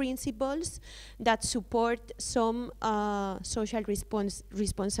like principles that support some social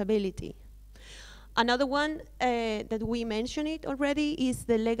responsibility. Another one that we mentioned it already is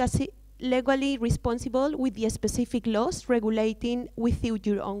the legally responsible with the specific laws regulating within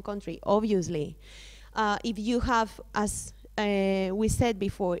your own country, obviously. If you have, as we said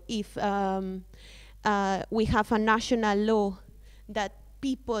before, if we have a national law that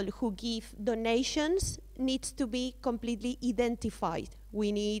people who give donations needs to be completely identified.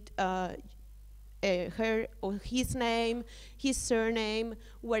 We need her or his name, his surname,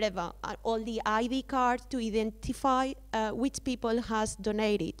 whatever, all the ID cards to identify which people has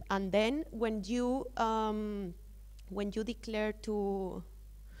donated. And then when you declare to,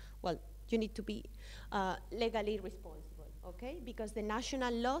 well, you need to be legally responsible, okay? Because the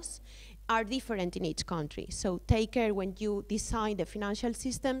national laws are different in each country. So take care when you design the financial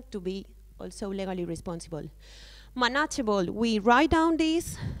system to be also legally responsible. Manageable, we write down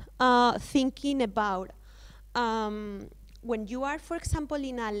this thinking about when you are, for example,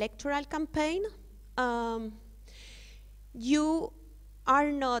 in an electoral campaign, you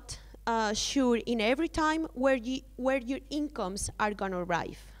are not sure in every time where your incomes are going to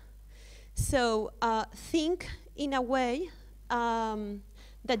arrive. So think in a way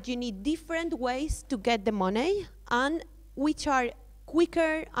that you need different ways to get the money, and which are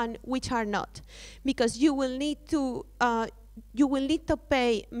quicker and which are not, because you will need to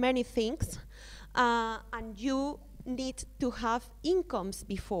pay many things, and you need to have incomes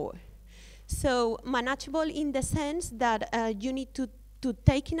before. So manageable in the sense that you need to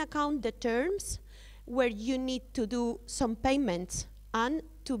take in account the terms where you need to do some payments and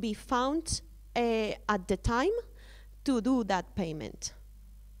to be found at the time to do that payment.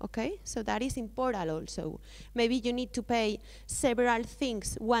 Okay, so that is important also. Maybe you need to pay several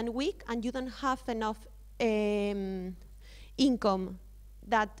things 1 week and you don't have enough income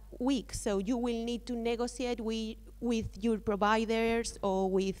that week, so you will need to negotiate with your providers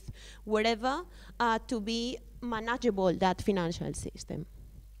or with whatever to be manageable, that financial system.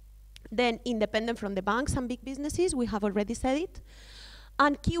 Then independent from the banks and big businesses, we have already said it.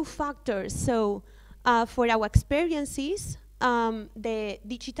 And key factors, so for our experiences, the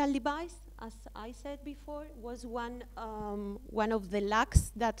digital device, as I said before, was one of the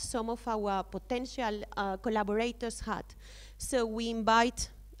lacks that some of our potential collaborators had. So we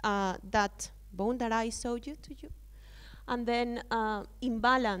invite that bone that I showed you to you. And then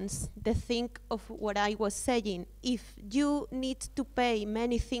imbalance, the thing of what I was saying. If you need to pay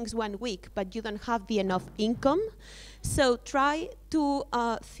many things 1 week, but you don't have the enough income, so try to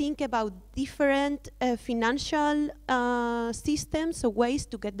think about different financial systems or ways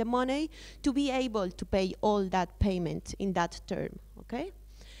to get the money to be able to pay all that payment in that term, okay?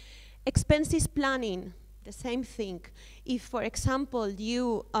 Expenses planning, the same thing. If, for example,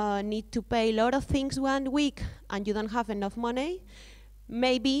 you need to pay a lot of things 1 week and you don't have enough money,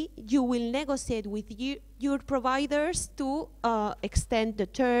 maybe you will negotiate with your providers to extend the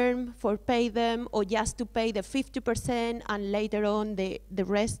term for pay them, or just to pay the 50% and later on the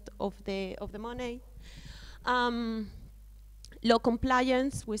rest of the money. Law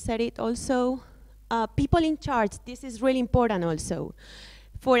compliance, we said it also. People in charge, this is really important also.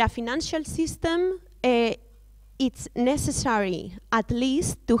 For a financial system, it's necessary at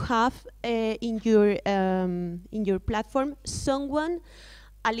least to have in your platform someone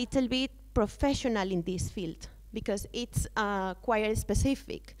a little bit professional in this field, because it's quite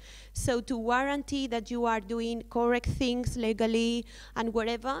specific. So to guarantee that you are doing correct things legally and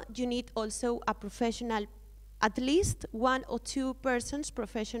whatever, you need also a professional, at least 1 or 2 persons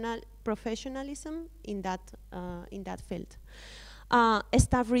professionalism in that field.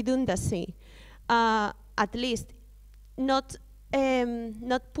 Staff redundancy, at least not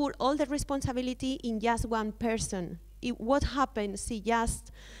put all the responsibility in just one person. What happens if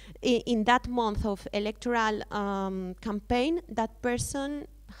just in that month of electoral campaign, that person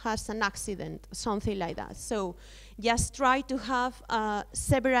has an accident, something like that. So just try to have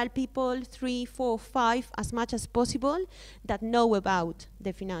several people, 3, 4, 5, as much as possible, that know about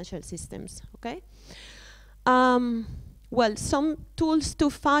the financial systems, okay? Well, some tools to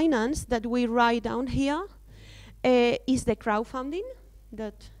finance that we write down here is the crowdfunding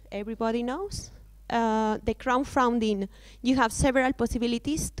that everybody knows. The crowdfunding, you have several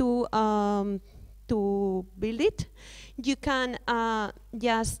possibilities to build it. You can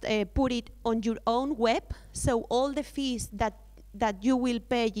just put it on your own web, so all the fees that you will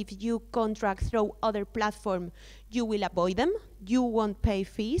pay if you contract through other platform, you will avoid them. You won't pay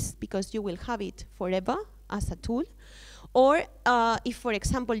fees because you will have it forever as a tool. Or if, for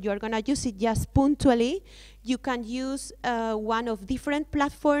example, you are going to use it just punctually, you can use one of different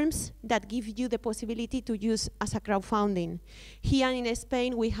platforms that give you the possibility to use as a crowdfunding. Here in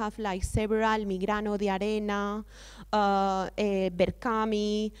Spain, we have like several, Migrano de Arena,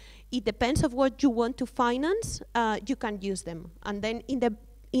 Berkami. It depends on what you want to finance, you can use them. And then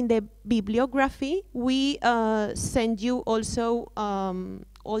in the bibliography, we send you also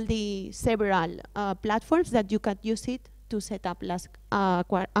all the several platforms that you can use it to set up a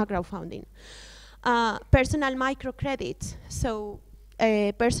crowdfunding. Personal microcredits. So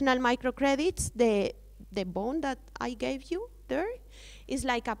personal microcredits, the bond that I gave you there is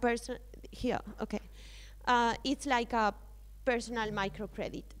like a person, here, okay. It's like a personal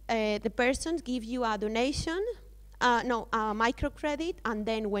microcredit. The persons give you a donation, a microcredit, and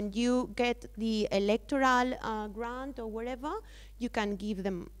then when you get the electoral grant or whatever, you can give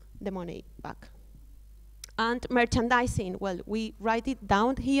them the money back. And merchandising, well, we write it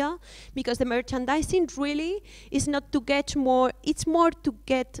down here because the merchandising really is not to get more, it's more to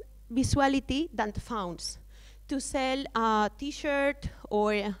get visuality than funds. To sell a t-shirt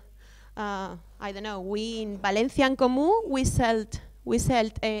or, I don't know, we in Valencia en Comú, we sold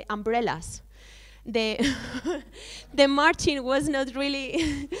umbrellas. The margin was not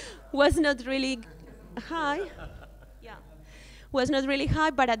really high. Was not really high,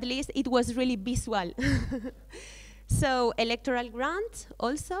 but at least it was really visual. So electoral grant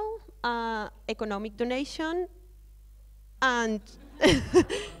also, economic donation, and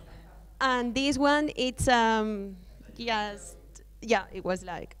and this one, it's just, yeah, it was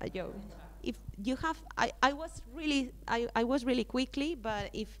like a joke. If you have, I was really quickly, but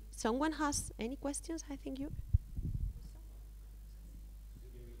if someone has any questions, I think you.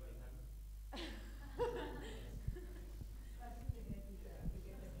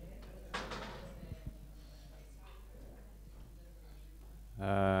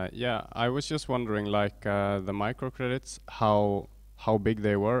 Yeah, I was just wondering, like the microcredits, how big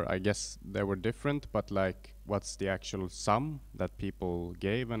they were. I guess they were different, but like, what's the actual sum that people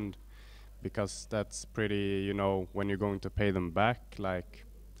gave? And because that's pretty, you know, when you're going to pay them back, like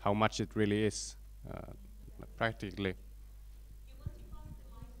how much it really is, practically.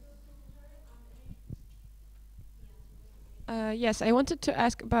 Yes, I wanted to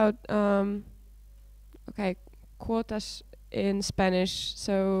ask about quotas in Spanish,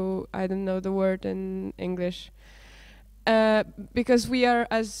 so I don't know the word in English. Because we are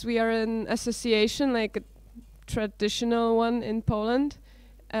an association, like a traditional one in Poland,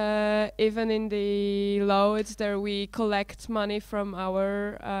 even in the law it's there, we collect money from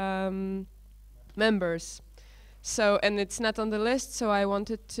our members. So, and it's not on the list, so I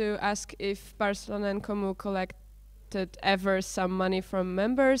wanted to ask if Barcelona and Comú collected ever some money from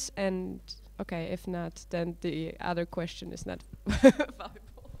members, and okay, if not, then the other question is not valuable.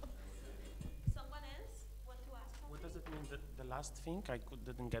 Someone else want to ask something? What does it mean, the last thing? I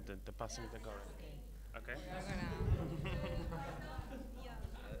didn't get it, the passing the guard. Okay. Yeah.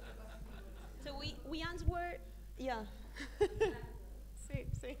 So we answer, yeah. Sí.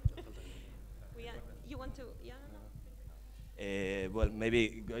 You want to, yeah? Well,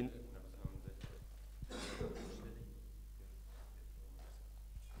 maybe going.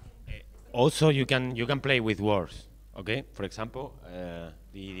 Also, you can play with words. Okay, for example,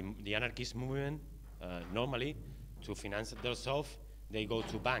 the anarchist movement normally to finance themselves they go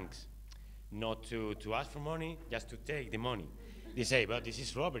to banks, not to ask for money, just to take the money. They say, but this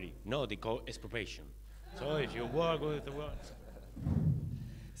is robbery. No, they call expropriation. So if you work with the words.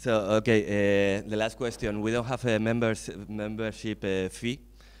 So okay, the last question. We don't have a membership fee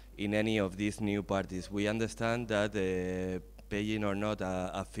in any of these new parties. We understand that paying or not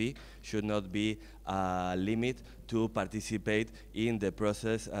a fee should not be a limit to participate in the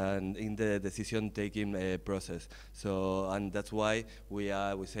process and in the decision-taking process. So, and that's why we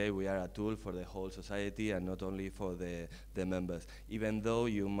say we are a tool for the whole society and not only for the members. Even though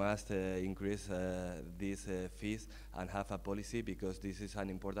you must increase these fees and have a policy, because this is an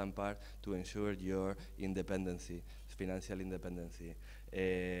important part to ensure your independency, financial independency.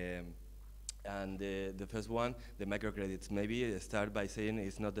 And the first one, the microcredits. Maybe start by saying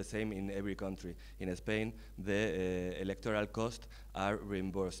it's not the same in every country. In Spain, the electoral costs are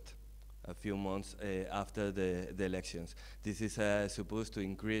reimbursed a few months after the elections. This is supposed to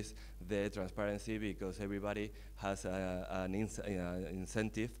increase the transparency because everybody has an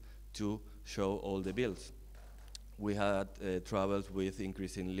incentive to show all the bills. We had troubles with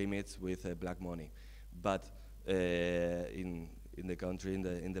increasing limits with black money, but in the country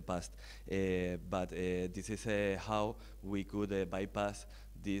in the past. But this is how we could bypass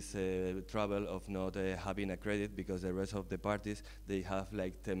this trouble of not having a credit, because the rest of the parties, they have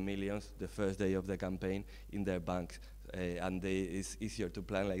like 10 million the first day of the campaign in their banks. And it's easier to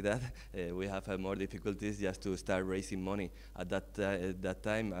plan like that. We have more difficulties just to start raising money at that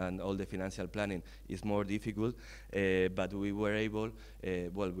time, and all the financial planning is more difficult. But we were able,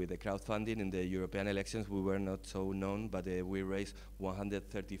 well, with the crowdfunding in the European elections, we were not so known, but we raised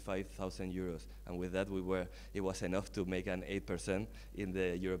 135,000 euros, and with that it was enough to make an 8% in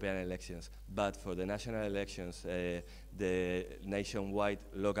the European elections. But for the national elections, the nationwide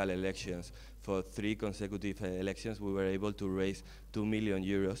local elections, for 3 consecutive elections, we were able to raise 2 million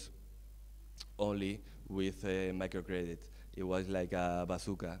euros only with microcredit. It was like a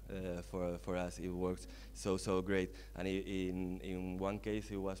bazooka for us. It worked so great. And in one case,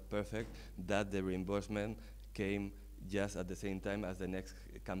 it was perfect that the reimbursement came just at the same time as the next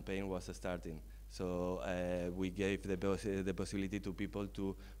campaign was starting. So we gave the possibility to people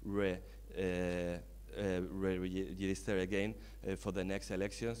to register again for the next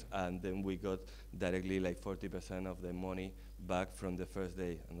elections, and then we got directly like 40% of the money back from the first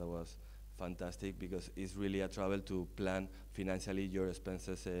day, and that was fantastic, because it's really a trouble to plan financially your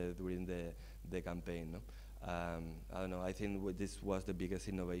expenses during the campaign. No? I don't know, I think this was the biggest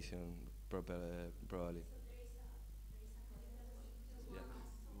innovation probably. Yeah.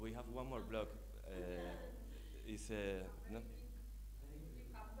 We have one more block. No?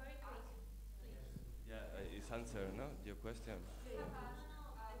 It's answer, no? Your question.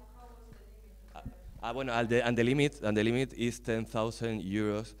 Bueno, and the limit is 10,000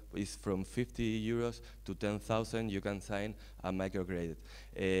 euros. It's from 50 euros to 10,000. You can sign a microcredit.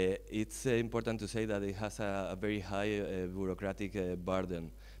 It's important to say that it has a very high bureaucratic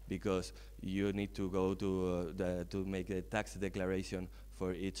burden, because you need to go to make a tax declaration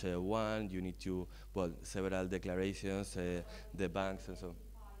for each one. You need to, well, several declarations, the banks and so.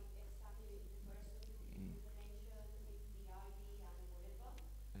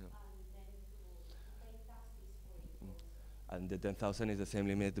 And the 10,000 is the same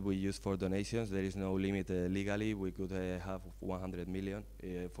limit we use for donations. There is no limit legally. We could have 100 million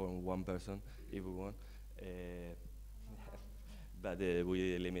for one person if we want. But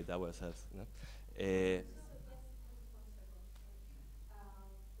we limit ourselves. No?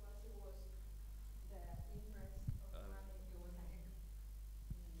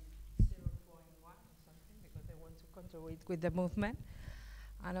 With the movement,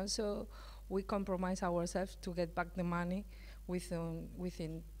 and also we compromise ourselves to get back the money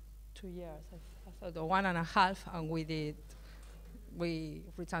within 2 years. I thought 1.5, and we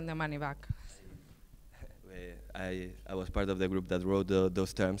returned the money back. I was part of the group that wrote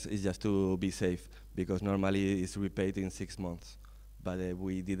those terms. It's just to be safe, because normally it's repaid in 6 months, but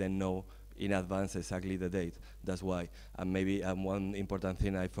we didn't know in advance exactly the date. That's why. And maybe one important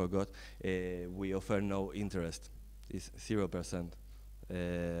thing I forgot, we offer no interest. It's 0%.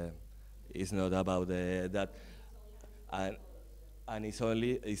 It's not about that, and it's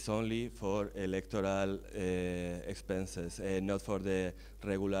only for electoral expenses, not for the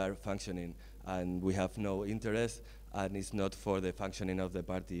regular functioning. And we have no interest, and it's not for the functioning of the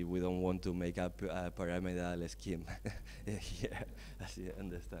party. We don't want to make up a pyramidal scheme here, as you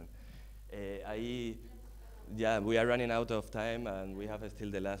understand. yeah, we are running out of time, and we have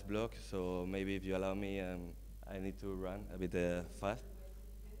still the last block. So maybe if you allow me, I need to run a bit fast.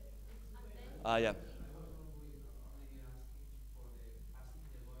 Yeah.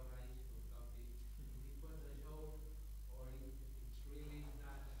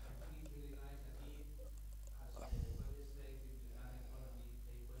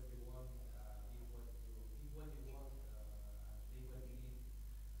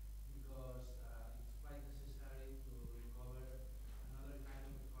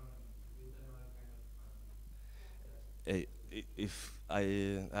 If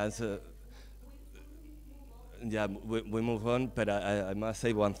I answer, yeah, we move on, but I must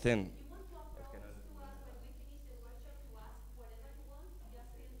say one thing.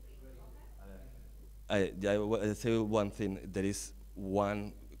 I say one thing. There is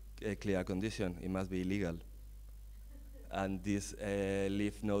one clear condition. It must be illegal. And this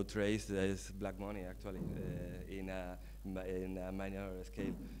leave no trace. There is black money actually in a minor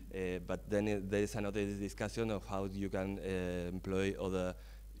scale. But then there is another discussion of how you can employ other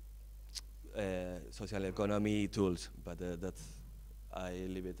social economy tools. But that's I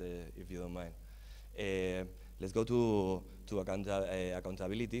leave it if you don't mind. Let's go to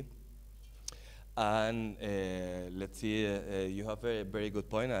accountability. And let's see, you have a very good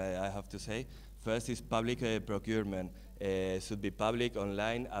point, I have to say. First is public procurement. Should be public,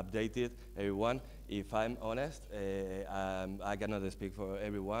 online, updated, everyone. If I'm honest, I cannot speak for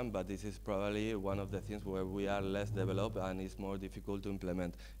everyone, but this is probably one of the things where we are less developed and it's more difficult to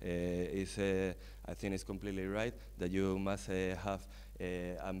implement. I think it's completely right that you must have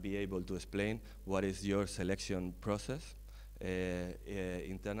and be able to explain what is your selection process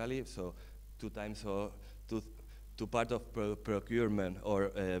internally. So two times or two part of procurement,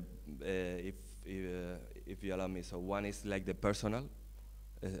 or if you allow me. So one is like the personal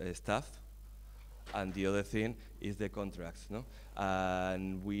stuff, and the other thing is the contracts, no?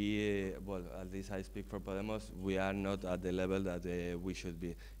 And we, well, at least I speak for Podemos, we are not at the level that we should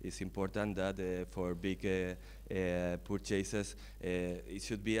be. It's important that for big purchases, it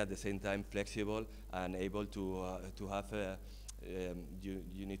should be at the same time flexible and able to have.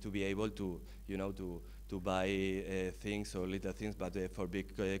 You need to be able to, to buy things or little things, but for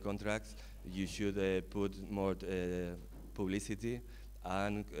big contracts, you should put more publicity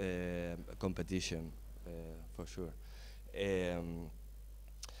and competition, for sure.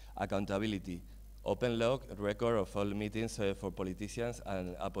 Accountability. Open log record of all meetings for politicians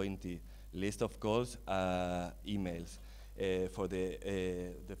and appointee. List of calls, emails. For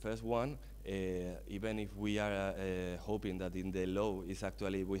the first one, even if we are hoping that in the law is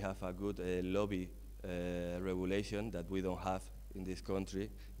actually we have a good lobby regulation that we don't have in this country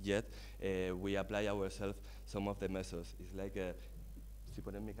yet, we apply ourselves some of the measures. It's like, si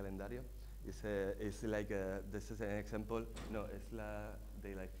ponen mi calendario, it's like, this is an example, no, es la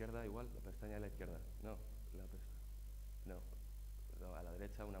de la izquierda igual, la pestaña de la izquierda, no, no, a la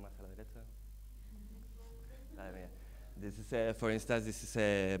derecha, una más a la derecha. Madre mía. This is, for instance, this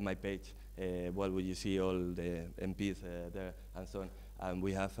is my page. Well, you see all the MPs there and so on. And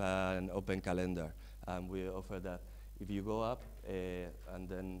we have an open calendar, and we offer that. If you go up, and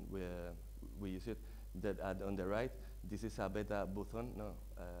then we use it, that on the right, this is a beta button. No,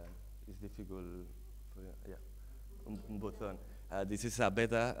 it's difficult. Yeah, button. This is a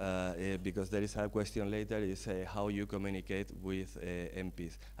beta because there is a question later, is how you communicate with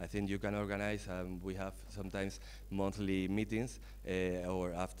MPs. I think you can organize, we have sometimes monthly meetings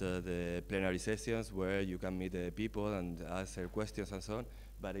or after the plenary sessions where you can meet people and answer questions and so on,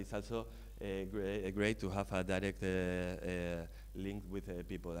 but it's also great to have a direct link with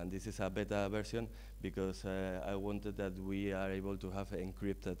people. And this is a beta version because I wanted that we are able to have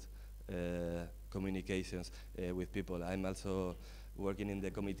encrypted communications with people. I'm also working in the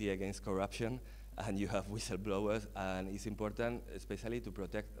Committee Against Corruption, and you have whistleblowers, and it's important especially to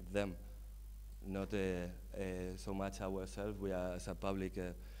protect them, not so much ourselves. We are, as a public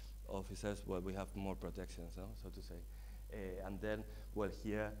officers, well, we have more protections, no? So to say. And then, well,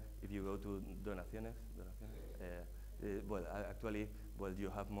 here, if you go to donaciones, well, actually, well, you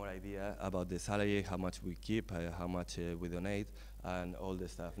have more idea about the salary, how much we keep, how much we donate, and all the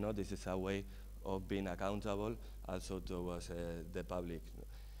stuff. No, this is a way of being accountable also towards the public.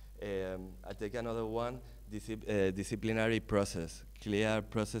 I take another one, disciplinary process. Clear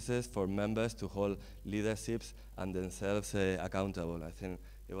processes for members to hold leaderships and themselves accountable. I think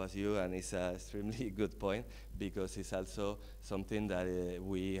it was you, and it's an extremely good point because it's also something that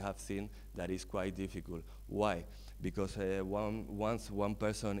we have seen that is quite difficult. Why? Because once one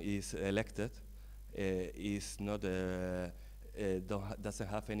person is elected, is not doesn't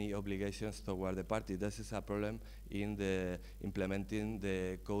have any obligations toward the party. This is a problem in the implementing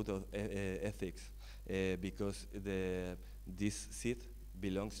the code of ethics, because this seat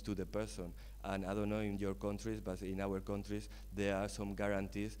belongs to the person. And I don't know in your countries, but in our countries, there are some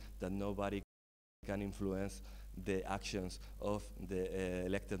guarantees that nobody can influence the actions of the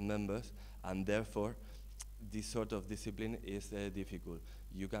elected members, and therefore, this sort of discipline is difficult.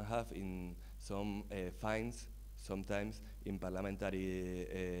 You can have in some fines, sometimes in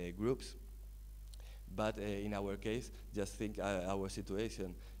parliamentary groups, but in our case, just think our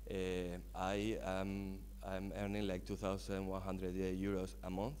situation. I'm earning like 2,100 euros a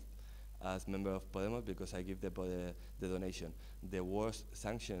month as member of Podemos because I give the donation. The worst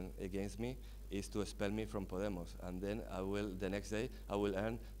sanction against me is to expel me from Podemos, and then the next day, I will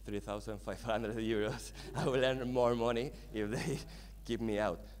earn 3,500 euros. I will earn more money if they keep me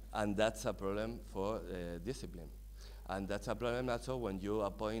out. And that's a problem for discipline. And that's a problem also when you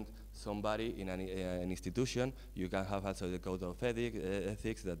appoint somebody in an institution. You can have also the code of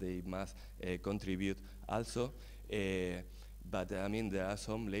ethics that they must contribute also. But I mean, there are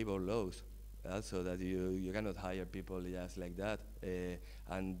some labor laws also that you cannot hire people just like that.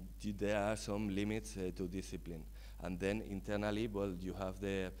 And there are some limits to discipline. And then internally, well, you have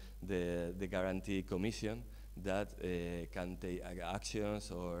the guarantee commission that can take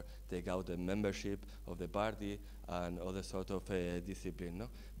actions or take out the membership of the party and other sort of discipline. No?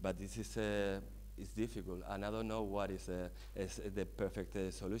 But this is it's difficult, and I don't know what is the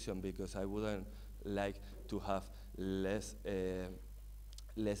perfect solution, because I wouldn't like to have less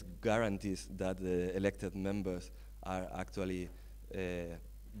guarantees that the elected members are actually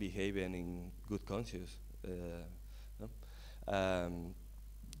behaving in good conscience. No?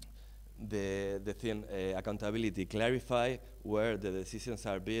 The thing, accountability, clarify where the decisions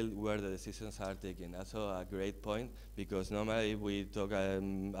are built, where the decisions are taken. That's a great point, because normally we talk a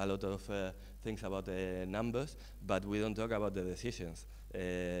lot of things about the numbers, but we don't talk about the decisions,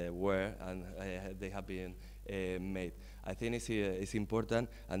 where and they have been made. I think it's important,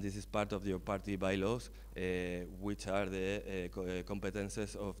 and this is part of your party bylaws, which are the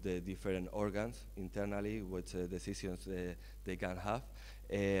competences of the different organs internally, which decisions they can have.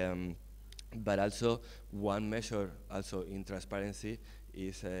 But also, one measure also in transparency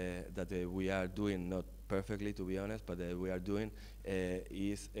is that we are doing, not perfectly to be honest, but we are doing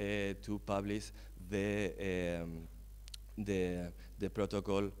is to publish the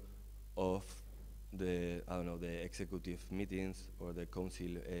protocol of the executive meetings or the council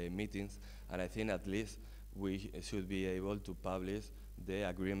meetings, and I think at least we should be able to publish the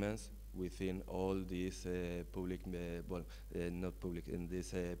agreements within all these public, not public, in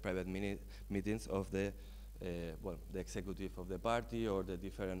these private meetings of the executive of the party or the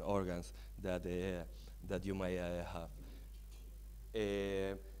different organs that you may have.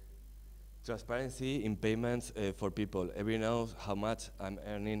 Transparency in payments for people. Everyone knows how much I'm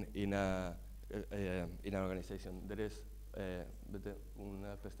earning in an organization. There is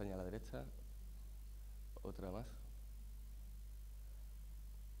una pestaña a la derecha, otra más.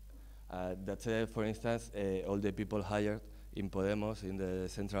 That's, for instance, all the people hired in Podemos in the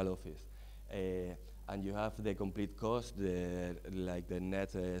central office. And you have the complete cost, like the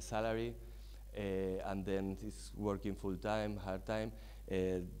net salary, and then it's working full-time, hard-time.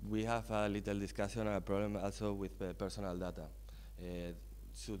 We have a little discussion and a problem also with personal data.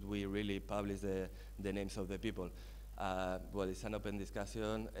 Should we really publish the names of the people? Well, it's an open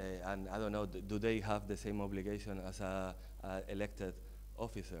discussion, and I don't know, do they have the same obligation as a elected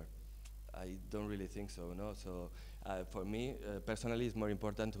officer? I don't really think so, no? So for me, personally, it's more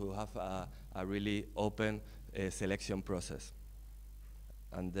important to have a really open selection process.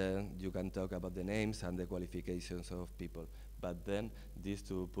 And then you can talk about the names and the qualifications of people. But then, this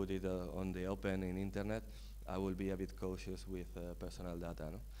to put it on the open in internet, I will be a bit cautious with personal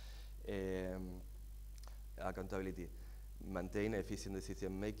data, no? Accountability. Maintain efficient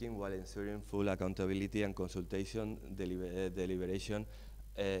decision making while ensuring full accountability and consultation, deliberation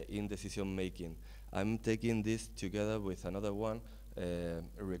in decision making. I'm taking this together with another one,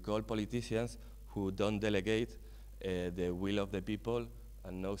 recall politicians who don't delegate the will of the people,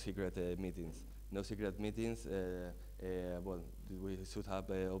 and no secret meetings. No secret meetings, well, we should have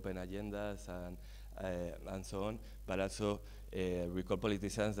open agendas and so on, but also recall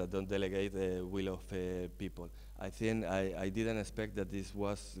politicians that don't delegate the will of people. I think I didn't expect that this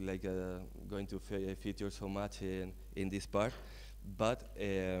was like going to feature so much in this part, but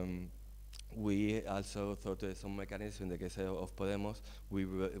we also thought some mechanism in the case of Podemos,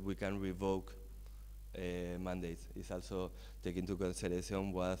 we can revoke mandates. It's also taking into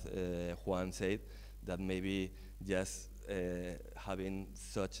consideration what Juan said, that maybe just having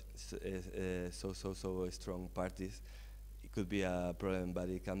such so strong parties, it could be a problem, but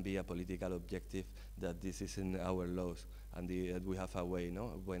it can be a political objective that this is in our laws, and we have a way,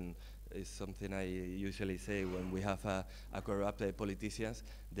 no? When it's something I usually say, when we have a corrupt politicians,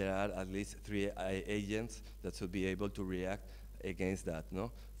 there are at least 3 agents that should be able to react against that,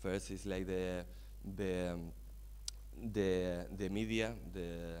 no? First is like the media,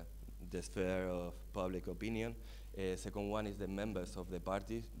 the sphere of public opinion. Second one is the members of the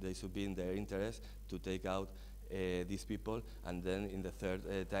party. They should be in their interest to take out these people, and then in the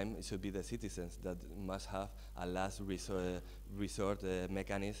third time it should be the citizens that must have a last resort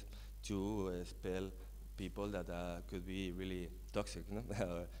mechanism to expel people that could be really toxic, no?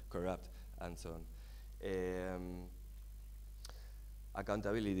 Corrupt, and so on.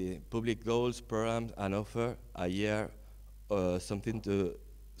 Accountability, public goals, programs, and offer a year, something to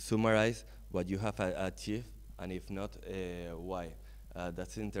summarize what you have achieved, and if not, why.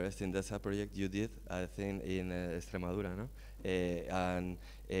 That's interesting. That's a project you did, I think, in Extremadura, no? And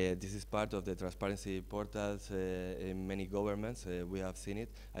this is part of the transparency portals in many governments. We have seen it.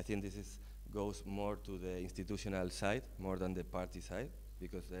 I think this goes more to the institutional side, more than the party side,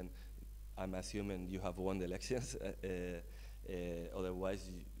 because then I'm assuming you have won the elections. Otherwise,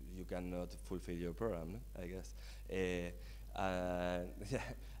 you cannot fulfill your program, no? I guess. Yeah.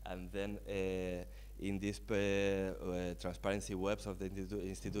 And then in these transparency webs of the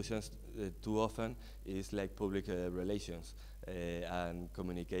institutions, too often it's like public relations and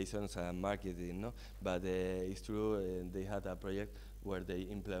communications and marketing, no? But it's true, they had a project where they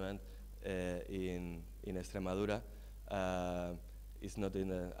implement in Extremadura. It's not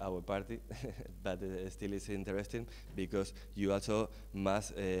in our party, but still it's interesting because you also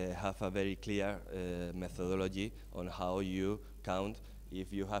must have a very clear methodology on how you count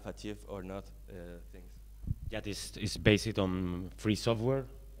if you have achieved or not things. Yeah, this is based on free software.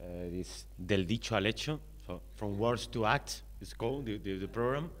 It's Del Dicho al Hecho, so from words to act, it's called the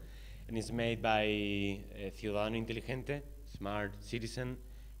program. And it's made by Ciudadano Inteligente, Smart Citizen,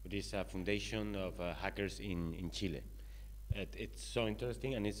 which is a foundation of hackers in Chile. It's so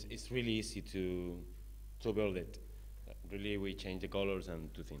interesting, and it's really easy to build it. Really, we change the colors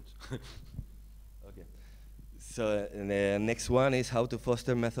and 2 things. Okay. So the next one is how to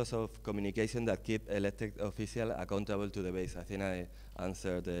foster methods of communication that keep elected officials accountable to the base. I think I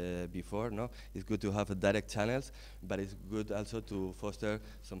answered before, no? It's good to have direct channels, but it's good also to foster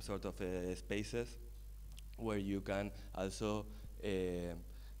some sort of spaces where you can also,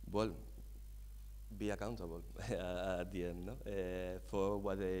 well, be accountable at the end, no? For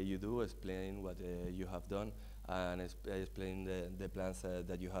what you do, explain what you have done, and explain the plans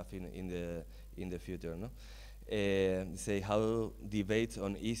that you have in the future, no? Say how debates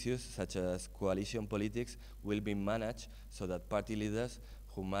on issues such as coalition politics will be managed so that party leaders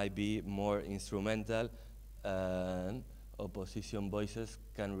who might be more instrumental and opposition voices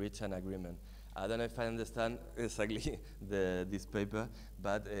can reach an agreement. I don't know if I understand exactly this paper,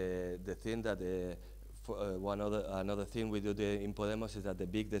 but the thing that another thing we do in Podemos is that the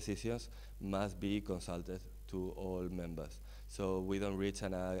big decisions must be consulted to all members. So we don't reach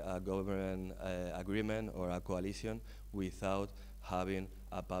a government agreement or a coalition without having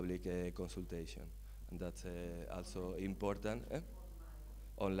a public consultation, and that's also important.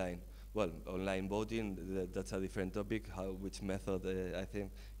 Online. Well, online voting, that's a different topic, which method I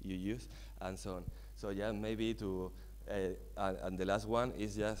think you use, and so on. So yeah, maybe to, and the last one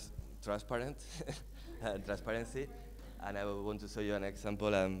is just transparent, transparency, and I want to show you an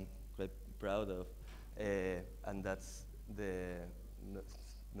example I'm quite proud of, and that's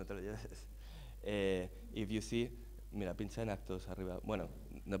no te lo lleves. If you see, mira, pincha en actos arriba, bueno,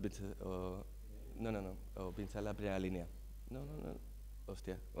 no pincha, o pincha en la primera línea. No.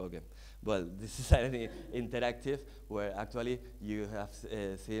 Hostia, okay. Well, this is an interactive where actually you have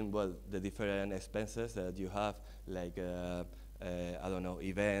seen, well, the different expenses that you have, like, I don't know,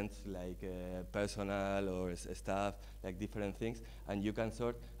 events, like personal or staff, like different things, and you can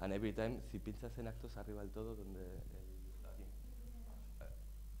sort, and every time, si pinchas en actos arriba del todo, donde, aquí.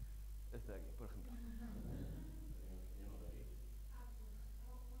 Este de aquí, por ejemplo.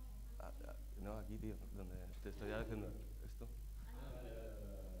 No, aquí, tío, donde te estoy haciendo esto.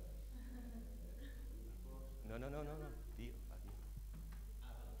 No, tío, aquí.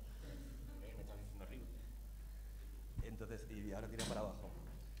 Me estás diciendo arriba. Entonces, y ahora tira para abajo.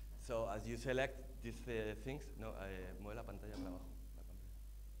 So, as you select these things, no, mueve la pantalla para abajo.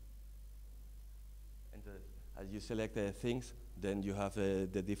 Entonces, as you select things, then you have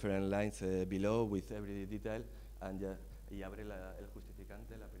the different lines below with every detail, and y abre el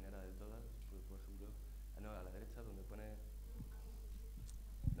justificante, la primera de todas, por ejemplo, no, a la derecha donde pone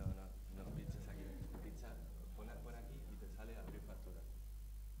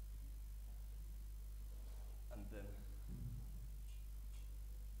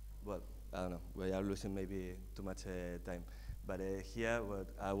don't know, we are losing maybe too much time. But here, what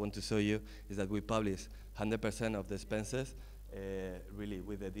I want to show you is that we publish 100% of the expenses, really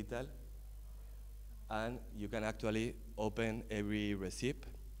with the detail, and you can actually open every receipt,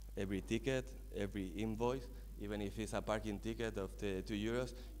 every ticket, every invoice, even if it's a parking ticket of the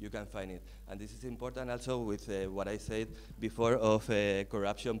 €2, you can find it. And this is important also with what I said before of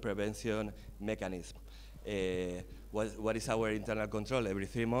corruption prevention mechanism. What is our internal control? Every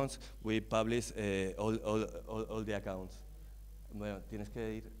 3 months, we publish all the accounts. Bueno, tienes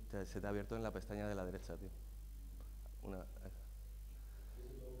que ir, se te ha abierto en la pestaña de la derecha, tío.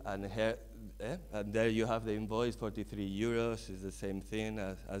 And here, and there you have the invoice, €43, is the same thing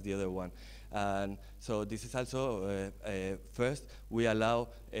as the other one. And so this is also, first, we allow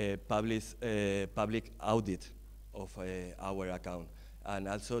public audit of our account. And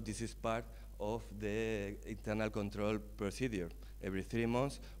also this is part of the internal control procedure. Every 3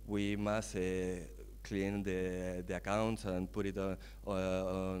 months, we must clean the accounts and put it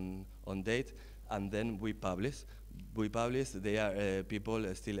on date, and then we publish. They are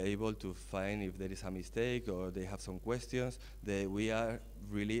people still able to find if there is a mistake or they have some questions. We are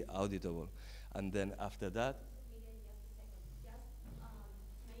really auditable. And then after that,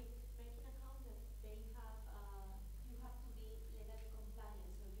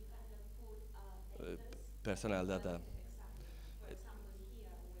 personal data.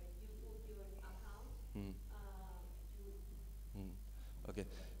 Okay.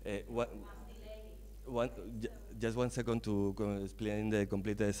 Just 1 second to explain the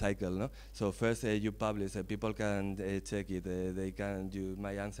complete cycle. No? So first you publish, people can check it. You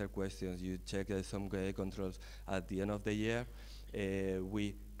might answer questions. You check some controls. At the end of the year,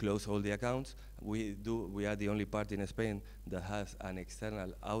 we close all the accounts. We are the only party in Spain that has an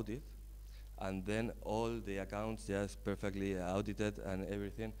external audit, and then all the accounts just perfectly audited and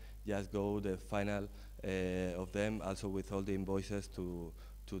everything just go the final of them, also with all the invoices to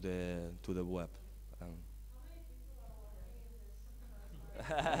the web.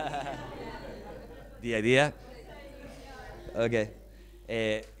 The idea, okay,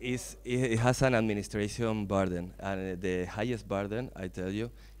 it has an administration burden, and the highest burden, I tell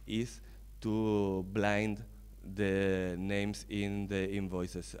you, is to blind the names in the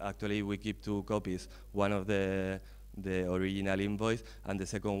invoices. Actually, we keep 2 copies, one of the original invoice, and the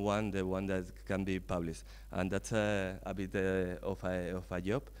second one, the one that can be published. And that's a bit of a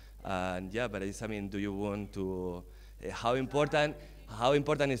job. And yeah, but I mean, do you want to, how important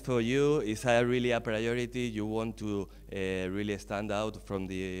is for you? Is that really a priority? You want to really stand out from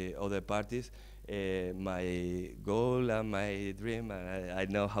the other parties? My goal and my dream, and I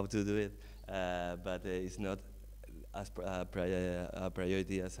know how to do it, but it's not as a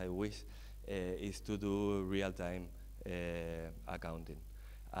priority as I wish, is to do real-time accounting.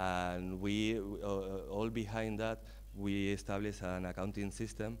 And we, all behind that, we established an accounting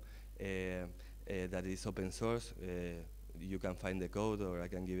system that is open source. You can find the code, or I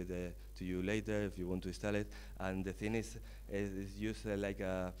can give it to you later if you want to install it. And the thing is used like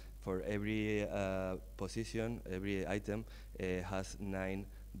for every position, every item has 9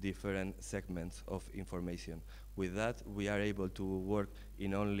 different segments of information. With that, we are able to work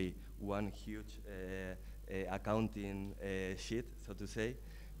in only one huge accounting sheet, so to say,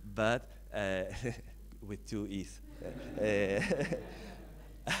 but with 2 E's.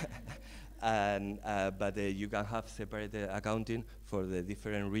 But you can have separate accounting for the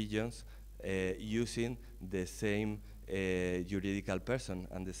different regions using the same juridical person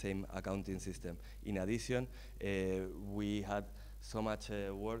and the same accounting system. In addition, we had so much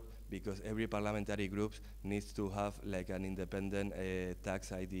work because every parliamentary group needs to have like an independent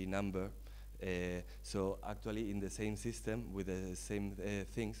tax ID number. So actually in the same system with the same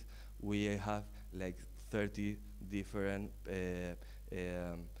things, we have like 30 different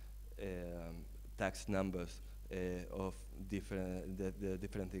tax numbers of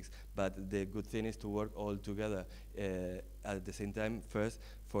different things. But the good thing is to work all together at the same time. First,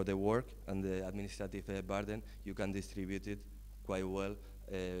 for the work and the administrative burden, you can distribute it quite well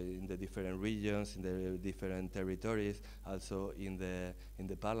in the different regions, in the different territories, also in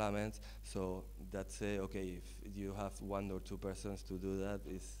the parliaments. So that's okay. If you have 1 or 2 persons to do that,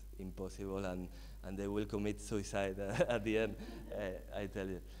 it's impossible, and they will commit suicide at the end. I tell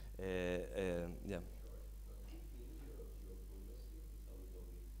you. Yeah.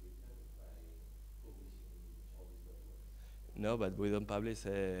 No, but we don't publish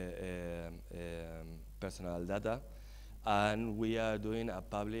personal data, and we are doing a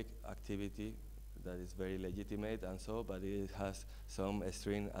public activity that is very legitimate and so, but it has some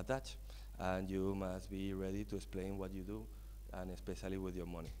string attached, and you must be ready to explain what you do, and especially with your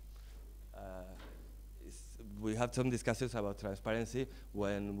money. we have some discussions about transparency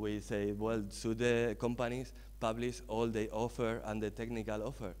when we say, well, should the companies publish all the offer and the technical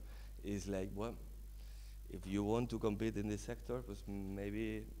offer? It's like, well, if you want to compete in this sector, pues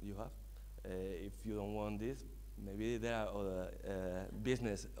maybe you have. If you don't want this, maybe there are other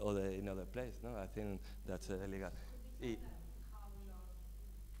business in other place. No, I think that's illegal.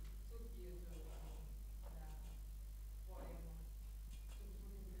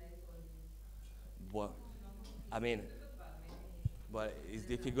 Well, I mean, but it's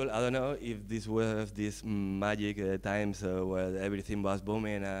difficult. I don't know if this was these magic times where everything was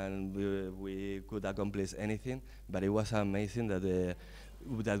booming and we could accomplish anything. But it was amazing that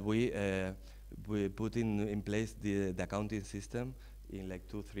that we put in place the accounting system in like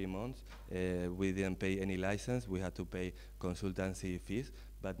 2-3 months. We didn't pay any license. We had to pay consultancy fees,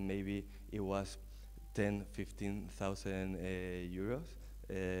 but maybe it was 10,000–15,000 euros.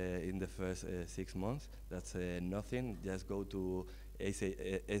 In the first 6 months. That's nothing. Just go to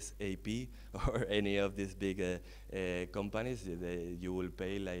SAP or any of these big companies. You will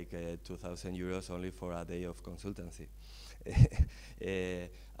pay like 2,000 euros only for a day of consultancy.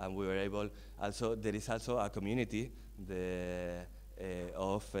 And we were able, also, there is also a community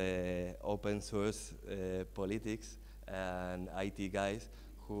of open source politics and IT guys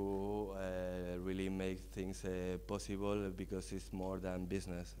who really make things possible because it's more than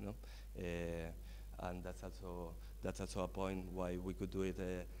business, no? And that's also a point why we could do it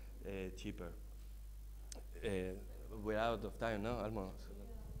cheaper. We're out of time, no? Almost.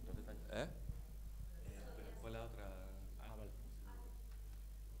 ¿Eh?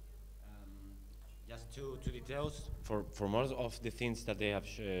 Just two details. For most of the things that they have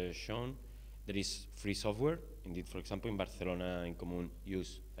shown, there is free software. Indeed, for example, in Barcelona, in Común,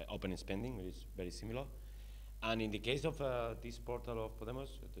 use open spending, which is very similar. And in the case of this portal of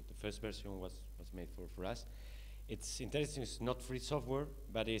Podemos, the first version was made for us. It's interesting. It's not free software,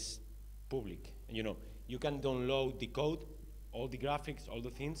 but it's public. And, you know, you can download the code, all the graphics, all the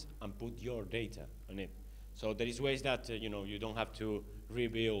things, and put your data on it. So there is ways that you know, you don't have to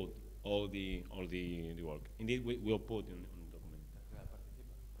rebuild all the work. Indeed, we'll put in the document.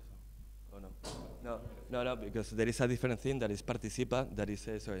 Oh, no, because there is a different thing that is Participa, that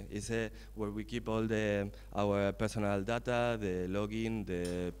is, where we keep all our personal data, the login,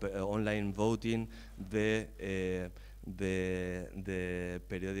 the online voting, the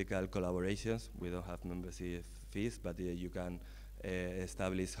periodical collaborations. We don't have membership fees, but you can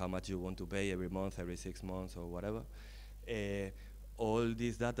establish how much you want to pay every month, every 6 months, or whatever. All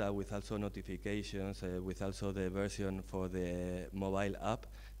this data with also notifications, with also the version for the mobile app.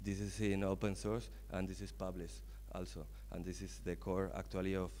 This is in open source, and this is published also. And this is the core,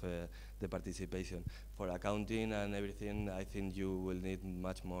 actually, of the participation. For accounting and everything, I think you will need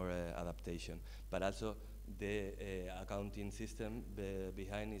much more adaptation. But also, the accounting system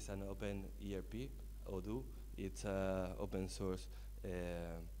behind is an open ERP, Odoo. It's an open source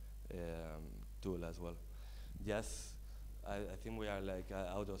tool as well. Just, I think we are like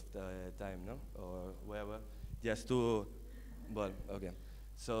out of time, no? Or whatever. Just to, well, okay.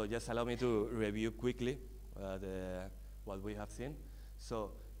 So just allow me to review quickly what we have seen.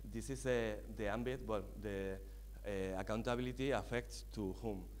 So this is the ambit. Well, the accountability affects to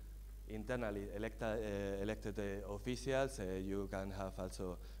whom? Internally elected officials. You can have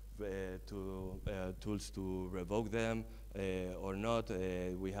also tools to revoke them or not.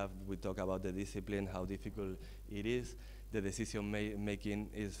 We talk about the discipline, how difficult it is. The decision making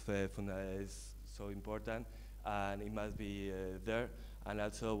is so important, and it must be there. And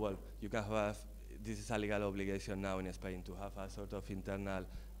also, well, you can have, this is a legal obligation now in Spain, to have a sort of internal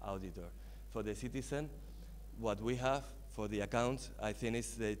auditor. For the citizen, what we have for the accounts, I think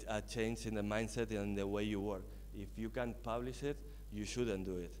is a change in the mindset and the way you work. If you can't publish it, you shouldn't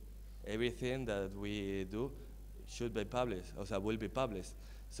do it. Everything that we do should be published, or will be published.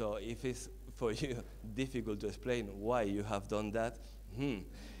 So if it's for you difficult to explain why you have done that,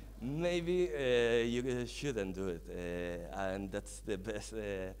 maybe you shouldn't do it, and that's the best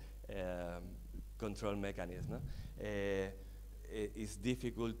control mechanism. It's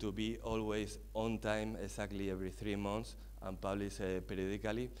difficult to be always on time, exactly every 3 months, and publish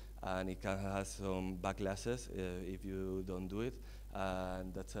periodically, and it can have some backlashes if you don't do it,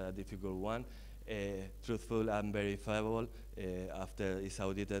 and that's a difficult one. Truthful and verifiable, after it's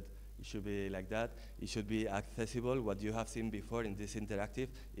audited, it should be like that. It should be accessible. What you have seen before in this interactive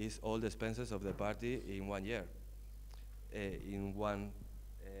is all the expenses of the party in 1 year, in one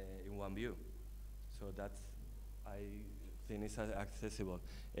view. So that's, I think, it's accessible.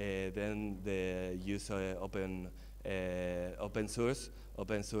 Then the use of open open source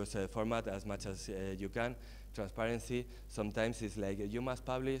format as much as you can. Transparency, sometimes it's like you must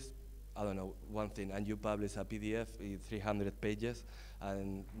publish, I don't know, one thing, and you publish a PDF in 300 pages,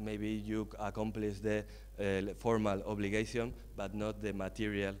 and maybe you accomplish the formal obligation, but not the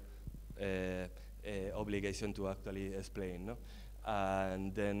material obligation to actually explain, no?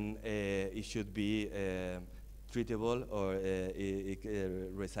 And then it should be treatable or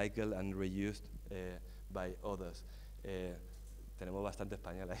recycled and reused by others. Tenemos bastante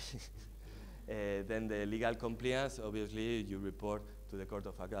español ahí. Then the legal compliance, obviously you report to the Court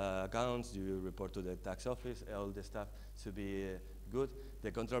of Accounts, you report to the tax office, all the stuff should be good.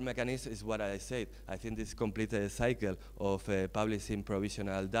 The control mechanism is what I said. I think this completes a cycle of publishing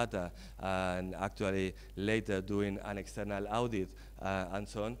provisional data and actually later doing an external audit and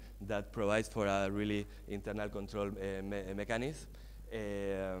so on that provides for a really internal control mechanism.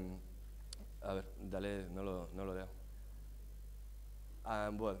 A ver, dale, no lo leo.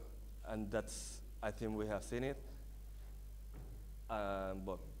 Well, and that's, I think we have seen it.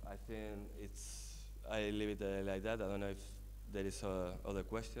 Well, I think I leave it like that. I don't know if there is other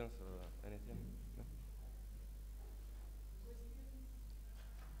questions or anything.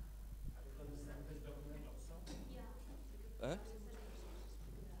 No?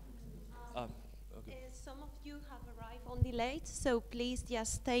 Huh? Okay. Some of you have arrived only late, so please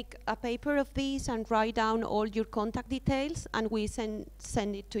just take a paper of this and write down all your contact details, and we send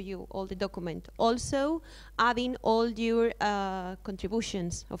it to you, all the document. Also, adding all your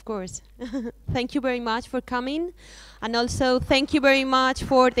contributions, of course. Thank you very much for coming, and also thank you very much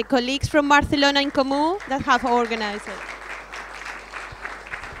for the colleagues from Barcelona en Comú that have organized it.